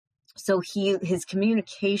 So his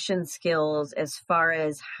communication skills, as far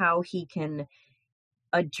as how he can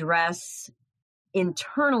address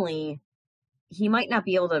internally, he might not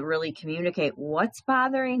be able to really communicate what's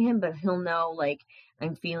bothering him, but he'll know, like,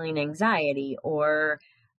 I'm feeling anxiety, or,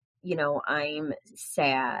 I'm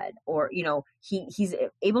sad, or, he's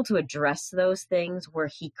able to address those things where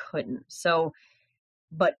he couldn't. So,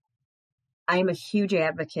 but I'm a huge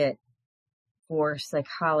advocate for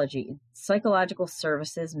psychology. Psychological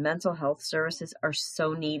services, mental health services are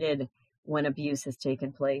so needed when abuse has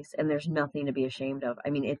taken place, and there's nothing to be ashamed of. I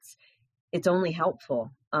mean, it's only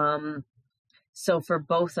helpful. So for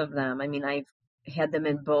both of them, I mean, I've had them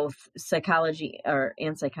in both psychology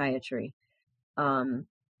and psychiatry.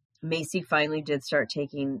 Macy finally did start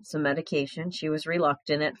taking some medication. She was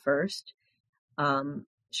reluctant at first.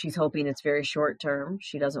 She's hoping it's very short term.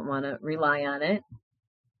 She doesn't want to rely on it.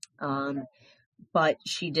 But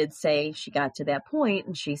she did say she got to that point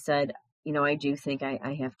and she said, I do think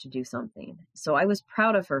I have to do something. So I was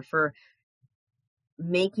proud of her for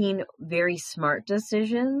making very smart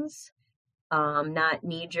decisions, not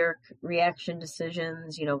knee-jerk reaction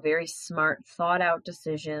decisions, very smart, thought-out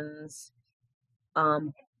decisions,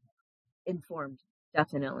 informed,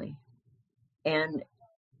 definitely. And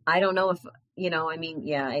I don't know if,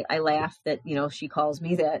 I laugh that, she calls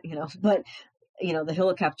me that, but, the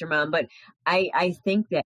helicopter mom, but I think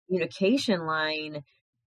that communication line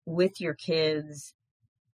with your kids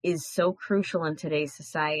is so crucial in today's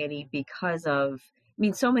society because of,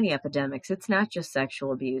 so many epidemics. It's not just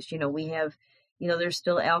sexual abuse. We have, there's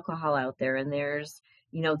still alcohol out there, and there's,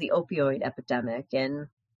 the opioid epidemic, and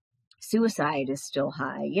suicide is still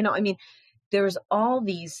high. There's all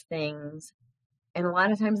these things, and a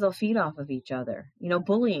lot of times they'll feed off of each other.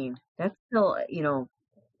 Bullying, that's still,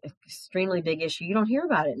 extremely big issue. You don't hear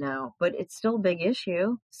about it now, but it's still a big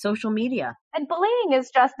issue. Social media. And bullying is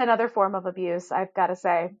just another form of abuse, I've got to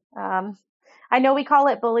say. I know we call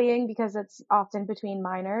it bullying because it's often between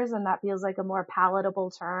minors, and that feels like a more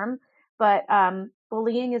palatable term. But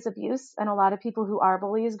bullying is abuse, and a lot of people who are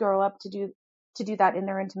bullies grow up to do that in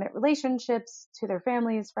their intimate relationships, to their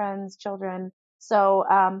families, friends, children. So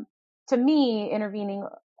to me, intervening,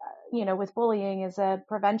 with bullying is a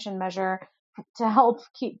prevention measure to help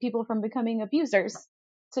keep people from becoming abusers,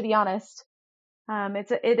 to be honest.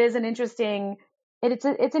 It's an interesting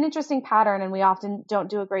pattern, and we often don't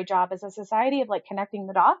do a great job as a society of like connecting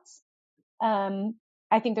the dots.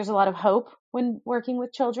 I think there's a lot of hope when working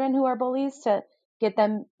with children who are bullies to get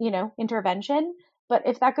them, intervention. But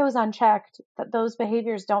if that goes unchecked, those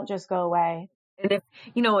behaviors don't just go away. And if,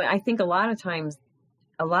 I think a lot of times,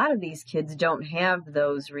 a lot of these kids don't have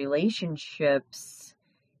those relationships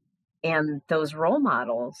and those role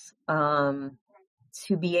models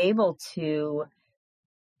to be able to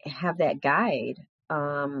have that guide.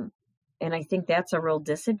 And I think that's a real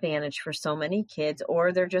disadvantage for so many kids,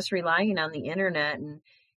 or they're just relying on the internet. And,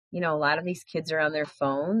 a lot of these kids are on their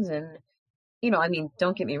phones, and,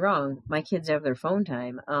 don't get me wrong, my kids have their phone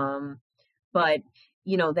time. But,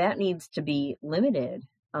 that needs to be limited.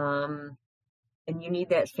 And you need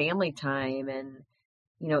that family time, and,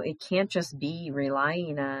 it can't just be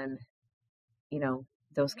relying on,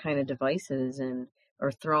 those kind of devices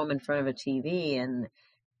or throw them in front of a TV, and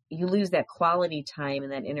you lose that quality time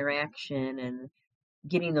and that interaction and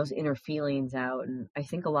getting those inner feelings out. And I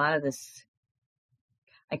think a lot of this,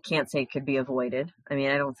 I can't say it could be avoided. I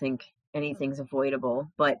don't think anything's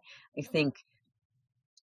avoidable, but I think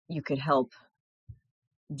you could help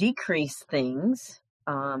decrease things,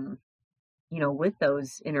 with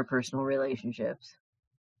those interpersonal relationships,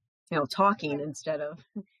 talking instead of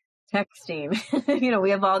texting. We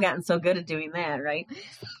have all gotten so good at doing that, right?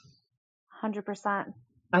 100%.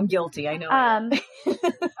 I'm guilty. I know.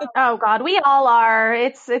 Oh God, we all are.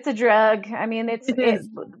 It's a drug.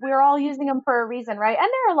 We're all using them for a reason, right? And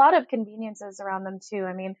there are a lot of conveniences around them too.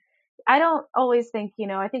 I don't always think,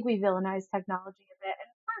 I think we villainize technology a bit, and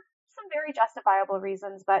for some very justifiable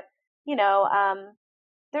reasons, but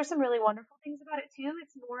there's some really wonderful things about it too.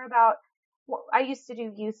 It's more about, I used to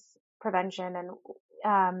do youth prevention, and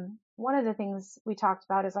one of the things we talked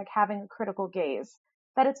about is like having a critical gaze,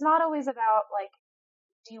 that it's not always about like,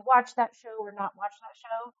 do you watch that show or not watch that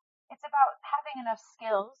show? It's about having enough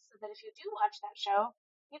skills so that if you do watch that show,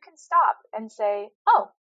 you can stop and say,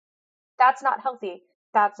 oh, that's not healthy.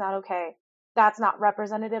 That's not okay. That's not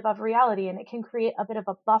representative of reality. And it can create a bit of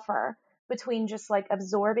a buffer between just like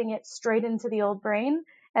absorbing it straight into the old brain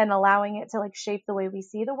and allowing it to like shape the way we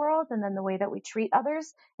see the world and then the way that we treat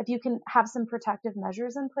others. If you can have some protective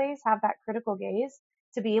measures in place, have that critical gaze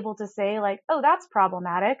to be able to say like, oh, that's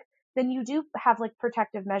problematic, then you do have like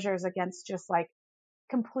protective measures against just like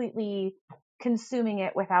completely consuming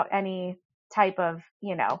it without any type of,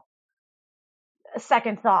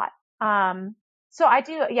 second thought. So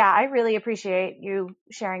I really appreciate you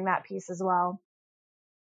sharing that piece as well.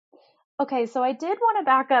 Okay, so I did want to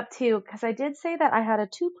back up too, because I did say that I had a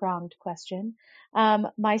two-pronged question.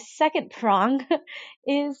 My second prong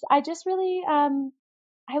is I just really, I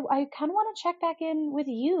kind of want to check back in with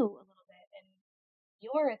you a little bit and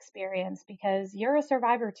your experience, because you're a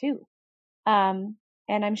survivor too. And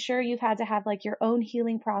I'm sure you've had to have like your own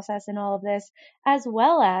healing process in all of this, as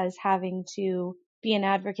well as having to be an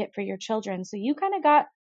advocate for your children. So you kind of got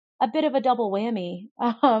a bit of a double whammy.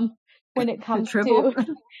 when it comes Triple?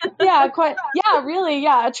 to, really,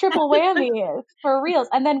 a triple whammy for reals.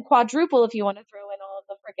 And then quadruple if you want to throw in all of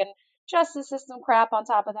the freaking justice system crap on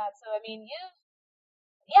top of that. So, I mean,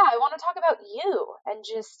 I want to talk about you and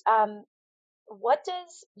just, what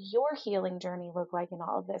does your healing journey look like in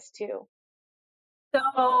all of this too?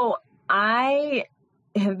 So I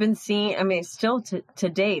have been seeing, I mean, still to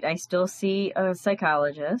date, I still see a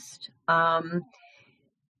psychologist.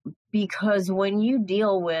 Because when you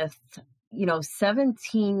deal with,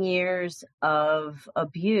 17 years of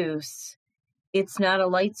abuse, it's not a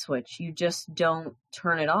light switch. You just don't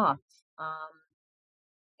turn it off.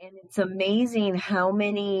 And it's amazing how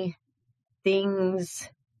many things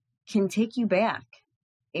can take you back.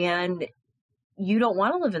 And you don't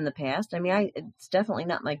want to live in the past. I mean, it's definitely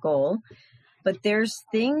not my goal. But there's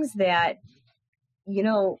things that,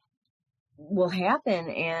 will happen,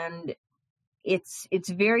 and it's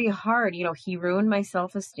very hard. He ruined my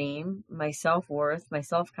self-esteem, my self-worth, my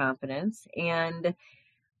self-confidence, and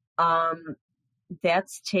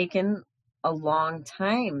that's taken a long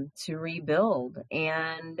time to rebuild.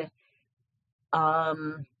 And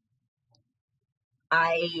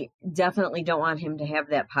I definitely don't want him to have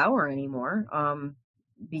that power anymore,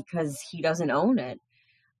 because he doesn't own it.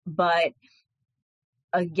 But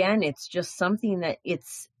again, it's just something that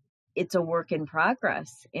it's a work in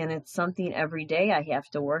progress, and it's something every day. I have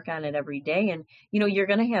to work on it every day. And, you're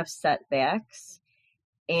going to have setbacks.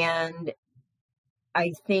 And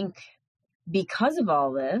I think because of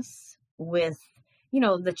all this, with,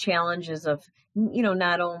 the challenges of,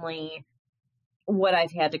 not only what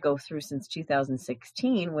I've had to go through since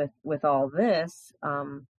 2016 with all this,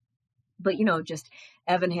 but, just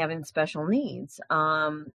Evan having special needs,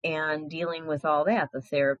 and dealing with all that, the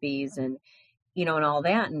therapies and, and all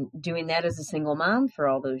that, and doing that as a single mom for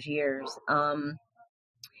all those years. That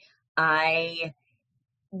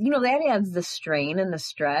adds the strain and the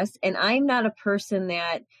stress. And I'm not a person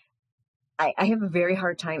that I have a very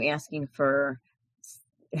hard time asking for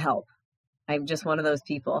help. I'm just one of those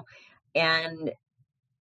people. And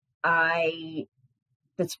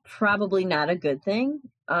that's probably not a good thing.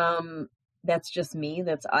 That's just me.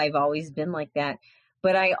 I've always been like that.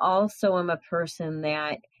 But I also am a person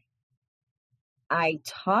that I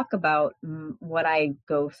talk about what I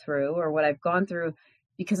go through or what I've gone through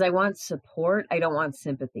because I want support. I don't want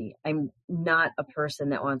sympathy. I'm not a person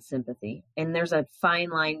that wants sympathy. And there's a fine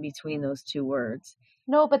line between those two words.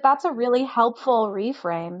 No, but that's a really helpful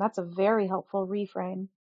reframe. That's a very helpful reframe.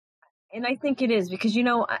 And I think it is because,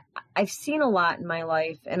 I've seen a lot in my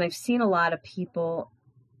life, and I've seen a lot of people,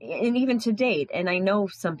 and even to date, and I know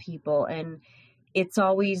some people, and it's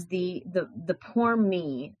always the poor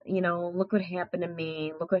me, look what happened to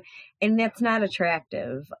me, and that's not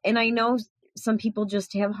attractive. And I know some people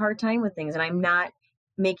just have a hard time with things, and I'm not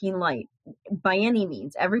making light by any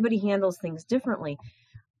means. Everybody handles things differently,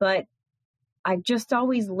 but I've just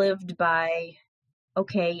always lived by,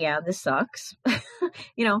 okay, yeah, this sucks.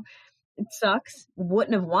 It sucks.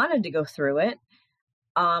 Wouldn't have wanted to go through it.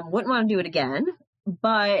 Wouldn't want to do it again,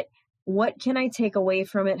 but what can I take away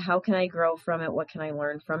from it? How can I grow from it? What can I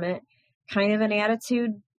learn from it? Kind of an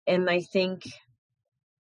attitude. And I think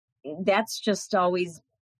that's just always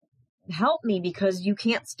helped me because you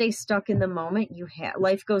can't stay stuck in the moment.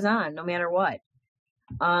 Life goes on no matter what.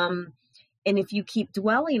 And if you keep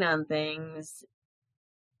dwelling on things,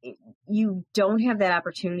 you don't have that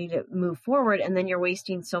opportunity to move forward, and then you're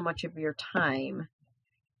wasting so much of your time.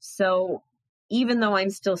 So even though I'm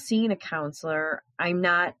still seeing a counselor, I'm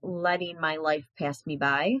not letting my life pass me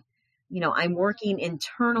by. I'm working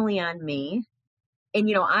internally on me,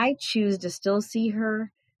 and, I choose to still see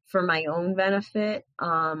her for my own benefit.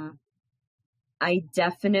 I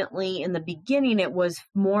definitely, in the beginning, it was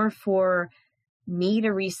more for me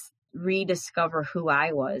to rediscover who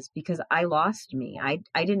I was, because I lost me. I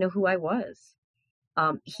didn't know who I was.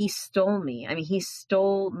 He stole me. I mean, he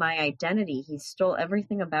stole my identity. He stole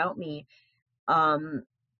everything about me,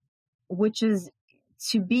 which is,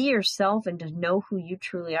 to be yourself and to know who you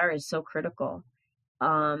truly are is so critical.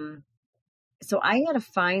 So I had to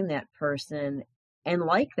find that person and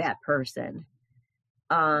like that person.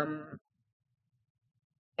 And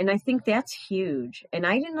I think that's huge. And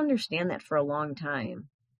I didn't understand that for a long time.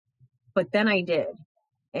 But then I did.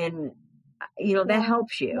 And, that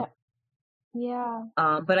helps you. Yeah.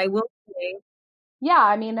 But I will say. Yeah,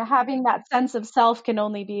 I mean, having that sense of self can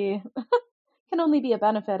only be a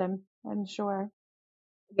benefit, I'm sure.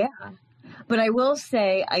 Yeah. But I will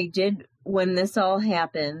say I did, when this all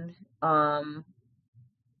happened, when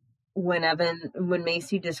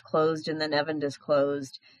Macy disclosed and then Evan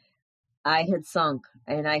disclosed, I had sunk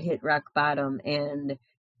and I hit rock bottom, and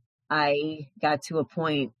I got to a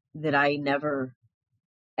point that I never,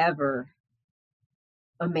 ever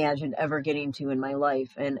imagined ever getting to in my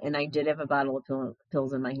life. And I did have a bottle of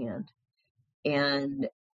pills in my hand. And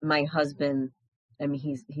my husband, I mean,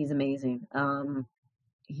 he's amazing.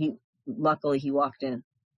 Luckily he walked in,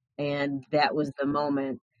 and that was the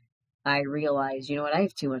moment I realized, you know what, I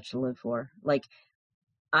have too much to live for. Like,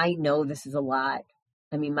 I know this is a lot.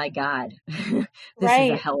 I mean, my God, this is a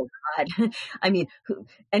Right. hell of a God. I mean,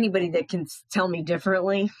 anybody that can tell me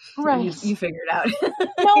differently, Right. you figure it out.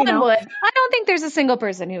 No You one know? would. I don't think there's a single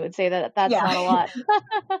person who would say that that's Yeah. not a lot.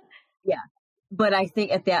 Yeah. But I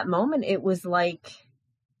think at that moment it was like,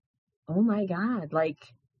 oh my God, like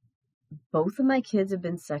both of my kids have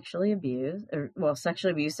been sexually abused,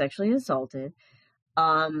 sexually assaulted.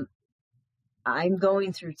 Um, I'm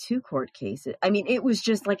going through 2 court cases. I mean, it was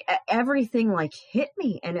just like everything like hit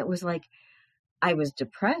me, and it was like I was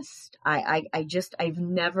depressed. I've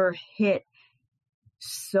never hit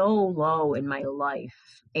so low in my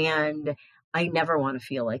life, and I never want to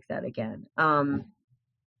feel like that again.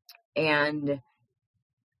 And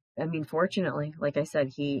I mean, fortunately, like I said,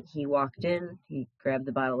 he walked in, he grabbed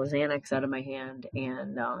the bottle of Xanax out of my hand,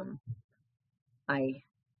 and I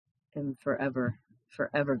am forever,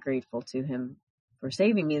 forever grateful to him for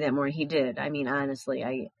saving me that morning. He did. I mean, honestly,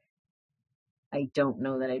 I don't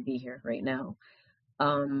know that I'd be here right now.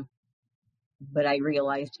 But I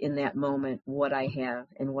realized in that moment what I have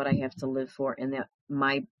and what I have to live for, and that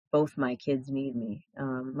both my kids need me.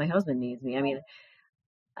 My husband needs me. I mean,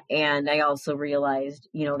 and I also realized,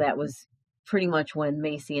 you know, that was pretty much when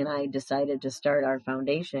Macy and I decided to start our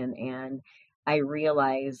foundation, and I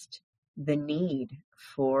realized the need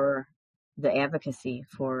for the advocacy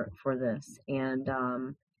for this, and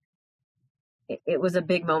it was a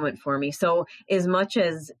big moment for me. So as much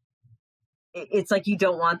as it's like you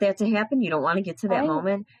don't want that to happen, you don't want to get to that Right.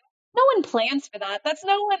 moment. No one plans for that. That's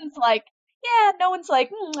no one's like, yeah, no one's like,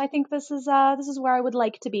 I think this is where I would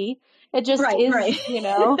like to be. It just Right, is, right. you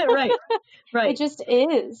know. Right, It right. just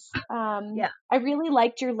is. Yeah. I really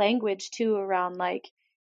liked your language too around like,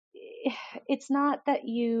 it's not that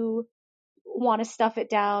you want to stuff it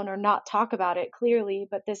down or not talk about it clearly,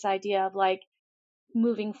 but this idea of like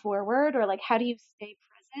moving forward, or like how do you stay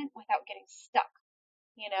present without getting stuck,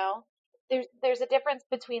 you know? There's a difference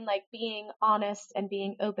between like being honest and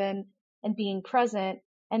being open and being present,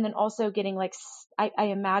 and then also getting like I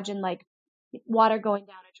imagine like water going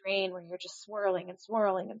down a drain where you're just swirling and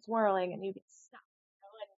swirling and swirling and you get stuck, you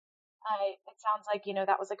know? And it sounds like, you know,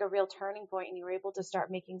 that was like a real turning point and you were able to start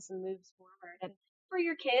making some moves forward, and for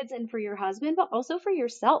your kids and for your husband, but also for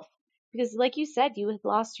yourself. Because like you said, you had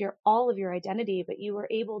lost all of your identity, but you were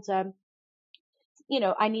able to, you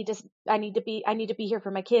know, I need to be here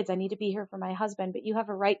for my kids. I need to be here for my husband, but you have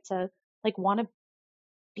a right to like want to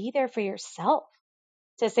be there for yourself,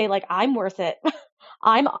 to say like, I'm worth it.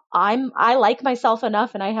 I like myself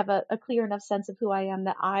enough, and I have a clear enough sense of who I am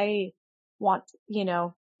that I want, you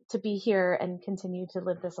know, to be here and continue to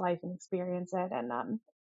live this life and experience it. And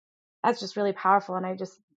that's just really powerful. And I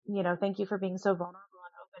just, you know, thank you for being so vulnerable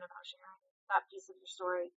and open about sharing that piece of your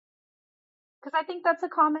story. Because I think that's a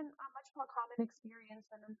much more common experience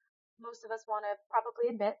than most of us want to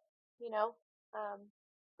probably admit, you know. Um,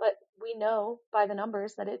 but we know by the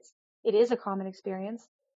numbers that it is a common experience,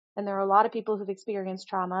 and there are a lot of people who've experienced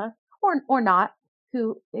trauma or not,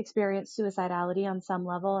 who experience suicidality on some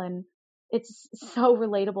level, and it's so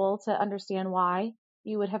relatable to understand why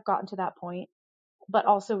you would have gotten to that point, but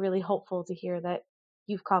also really hopeful to hear that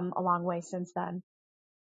you've come a long way since then.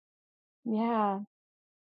 Yeah.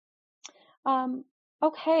 Um,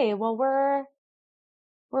 okay, well we're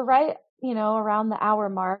right, you know, around the hour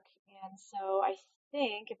mark, and so I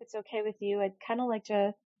think if it's okay with you, I'd kind of like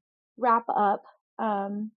to wrap up.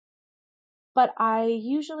 Um, but I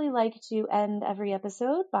usually like to end every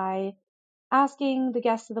episode by asking the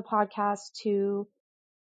guests of the podcast to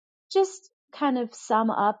just kind of sum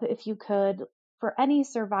up, if you could, for any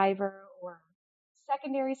survivor or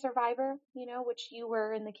secondary survivor, you know, which you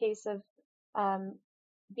were in the case of um,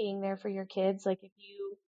 being there for your kids. Like if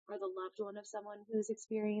you are the loved one of someone who's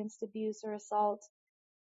experienced abuse or assault,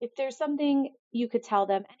 if there's something you could tell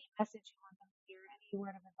them, any message you want them to hear, any word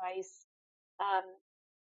of advice, um,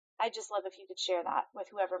 I'd just love if you could share that with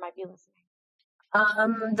whoever might be listening.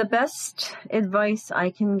 The best advice I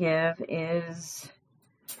can give is,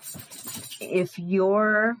 if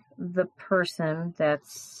you're the person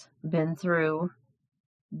that's been through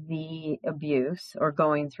the abuse or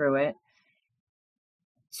going through it,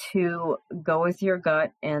 to go with your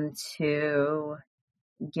gut and to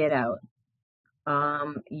get out.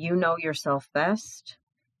 You know yourself best.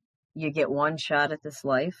 You get one shot at this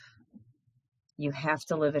life. You have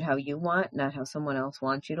to live it how you want, not how someone else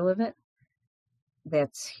wants you to live it.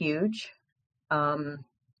 That's huge. And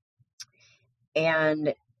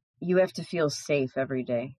you have to feel safe every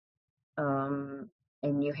day. And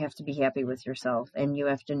you have to be happy with yourself, and you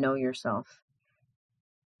have to know yourself.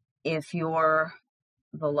 If you're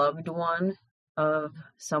the loved one of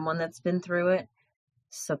someone that's been through it,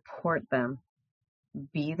 support them.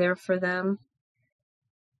 Be there for them.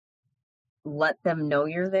 Let them know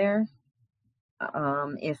you're there.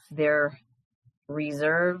 If they're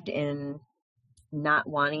reserved and not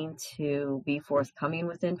wanting to be forthcoming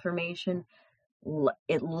with information,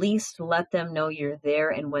 at least let them know you're there,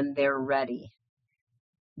 and when they're ready,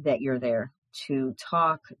 that you're there to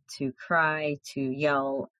talk, to cry, to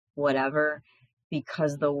yell, whatever,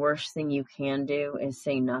 because the worst thing you can do is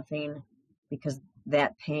say nothing, because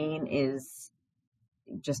that pain is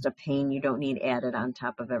just a pain you don't need added on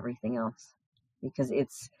top of everything else, because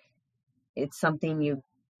it's something you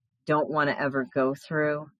don't want to ever go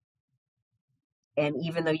through. And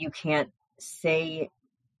even though you can't say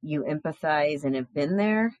you empathize and have been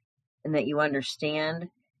there and that you understand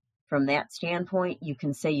from that standpoint, you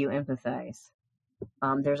can say you empathize.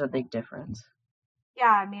 There's a big difference.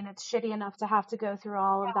 Yeah, I mean, it's shitty enough to have to go through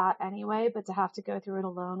all of that anyway, but to have to go through it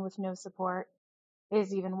alone with no support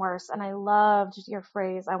is even worse. And I loved your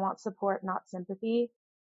phrase, I want support, not sympathy.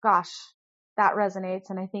 Gosh, that resonates,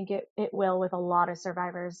 and I think it will with a lot of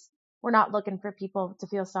survivors. We're not looking for people to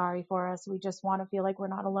feel sorry for us. We just want to feel like we're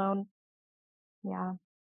not alone. Yeah,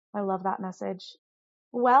 I love that message.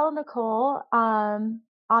 Well, Nicole, on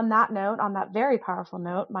that note, on that very powerful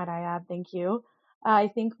note, might I add, thank you. I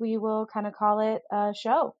think we will kind of call it a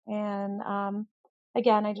show. And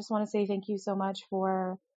again, I just want to say thank you so much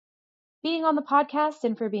for being on the podcast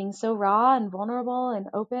and for being so raw and vulnerable and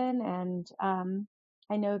open. And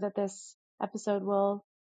I know that this episode will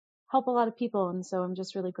help a lot of people. And so I'm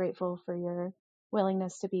just really grateful for your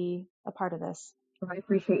willingness to be a part of this. Well, I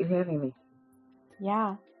appreciate you having me.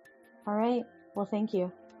 Yeah. All right. Well, thank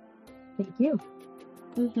you. Thank you.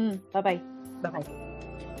 Bye-bye. Bye-bye.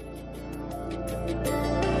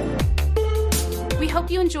 We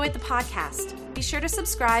hope you enjoyed the podcast. Be sure to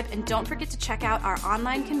subscribe and don't forget to check out our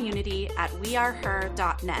online community at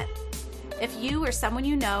weareher.net. If you or someone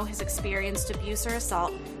you know has experienced abuse or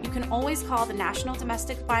assault, you can always call the National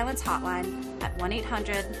Domestic Violence Hotline at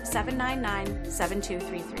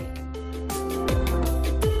 1-800-799-7233.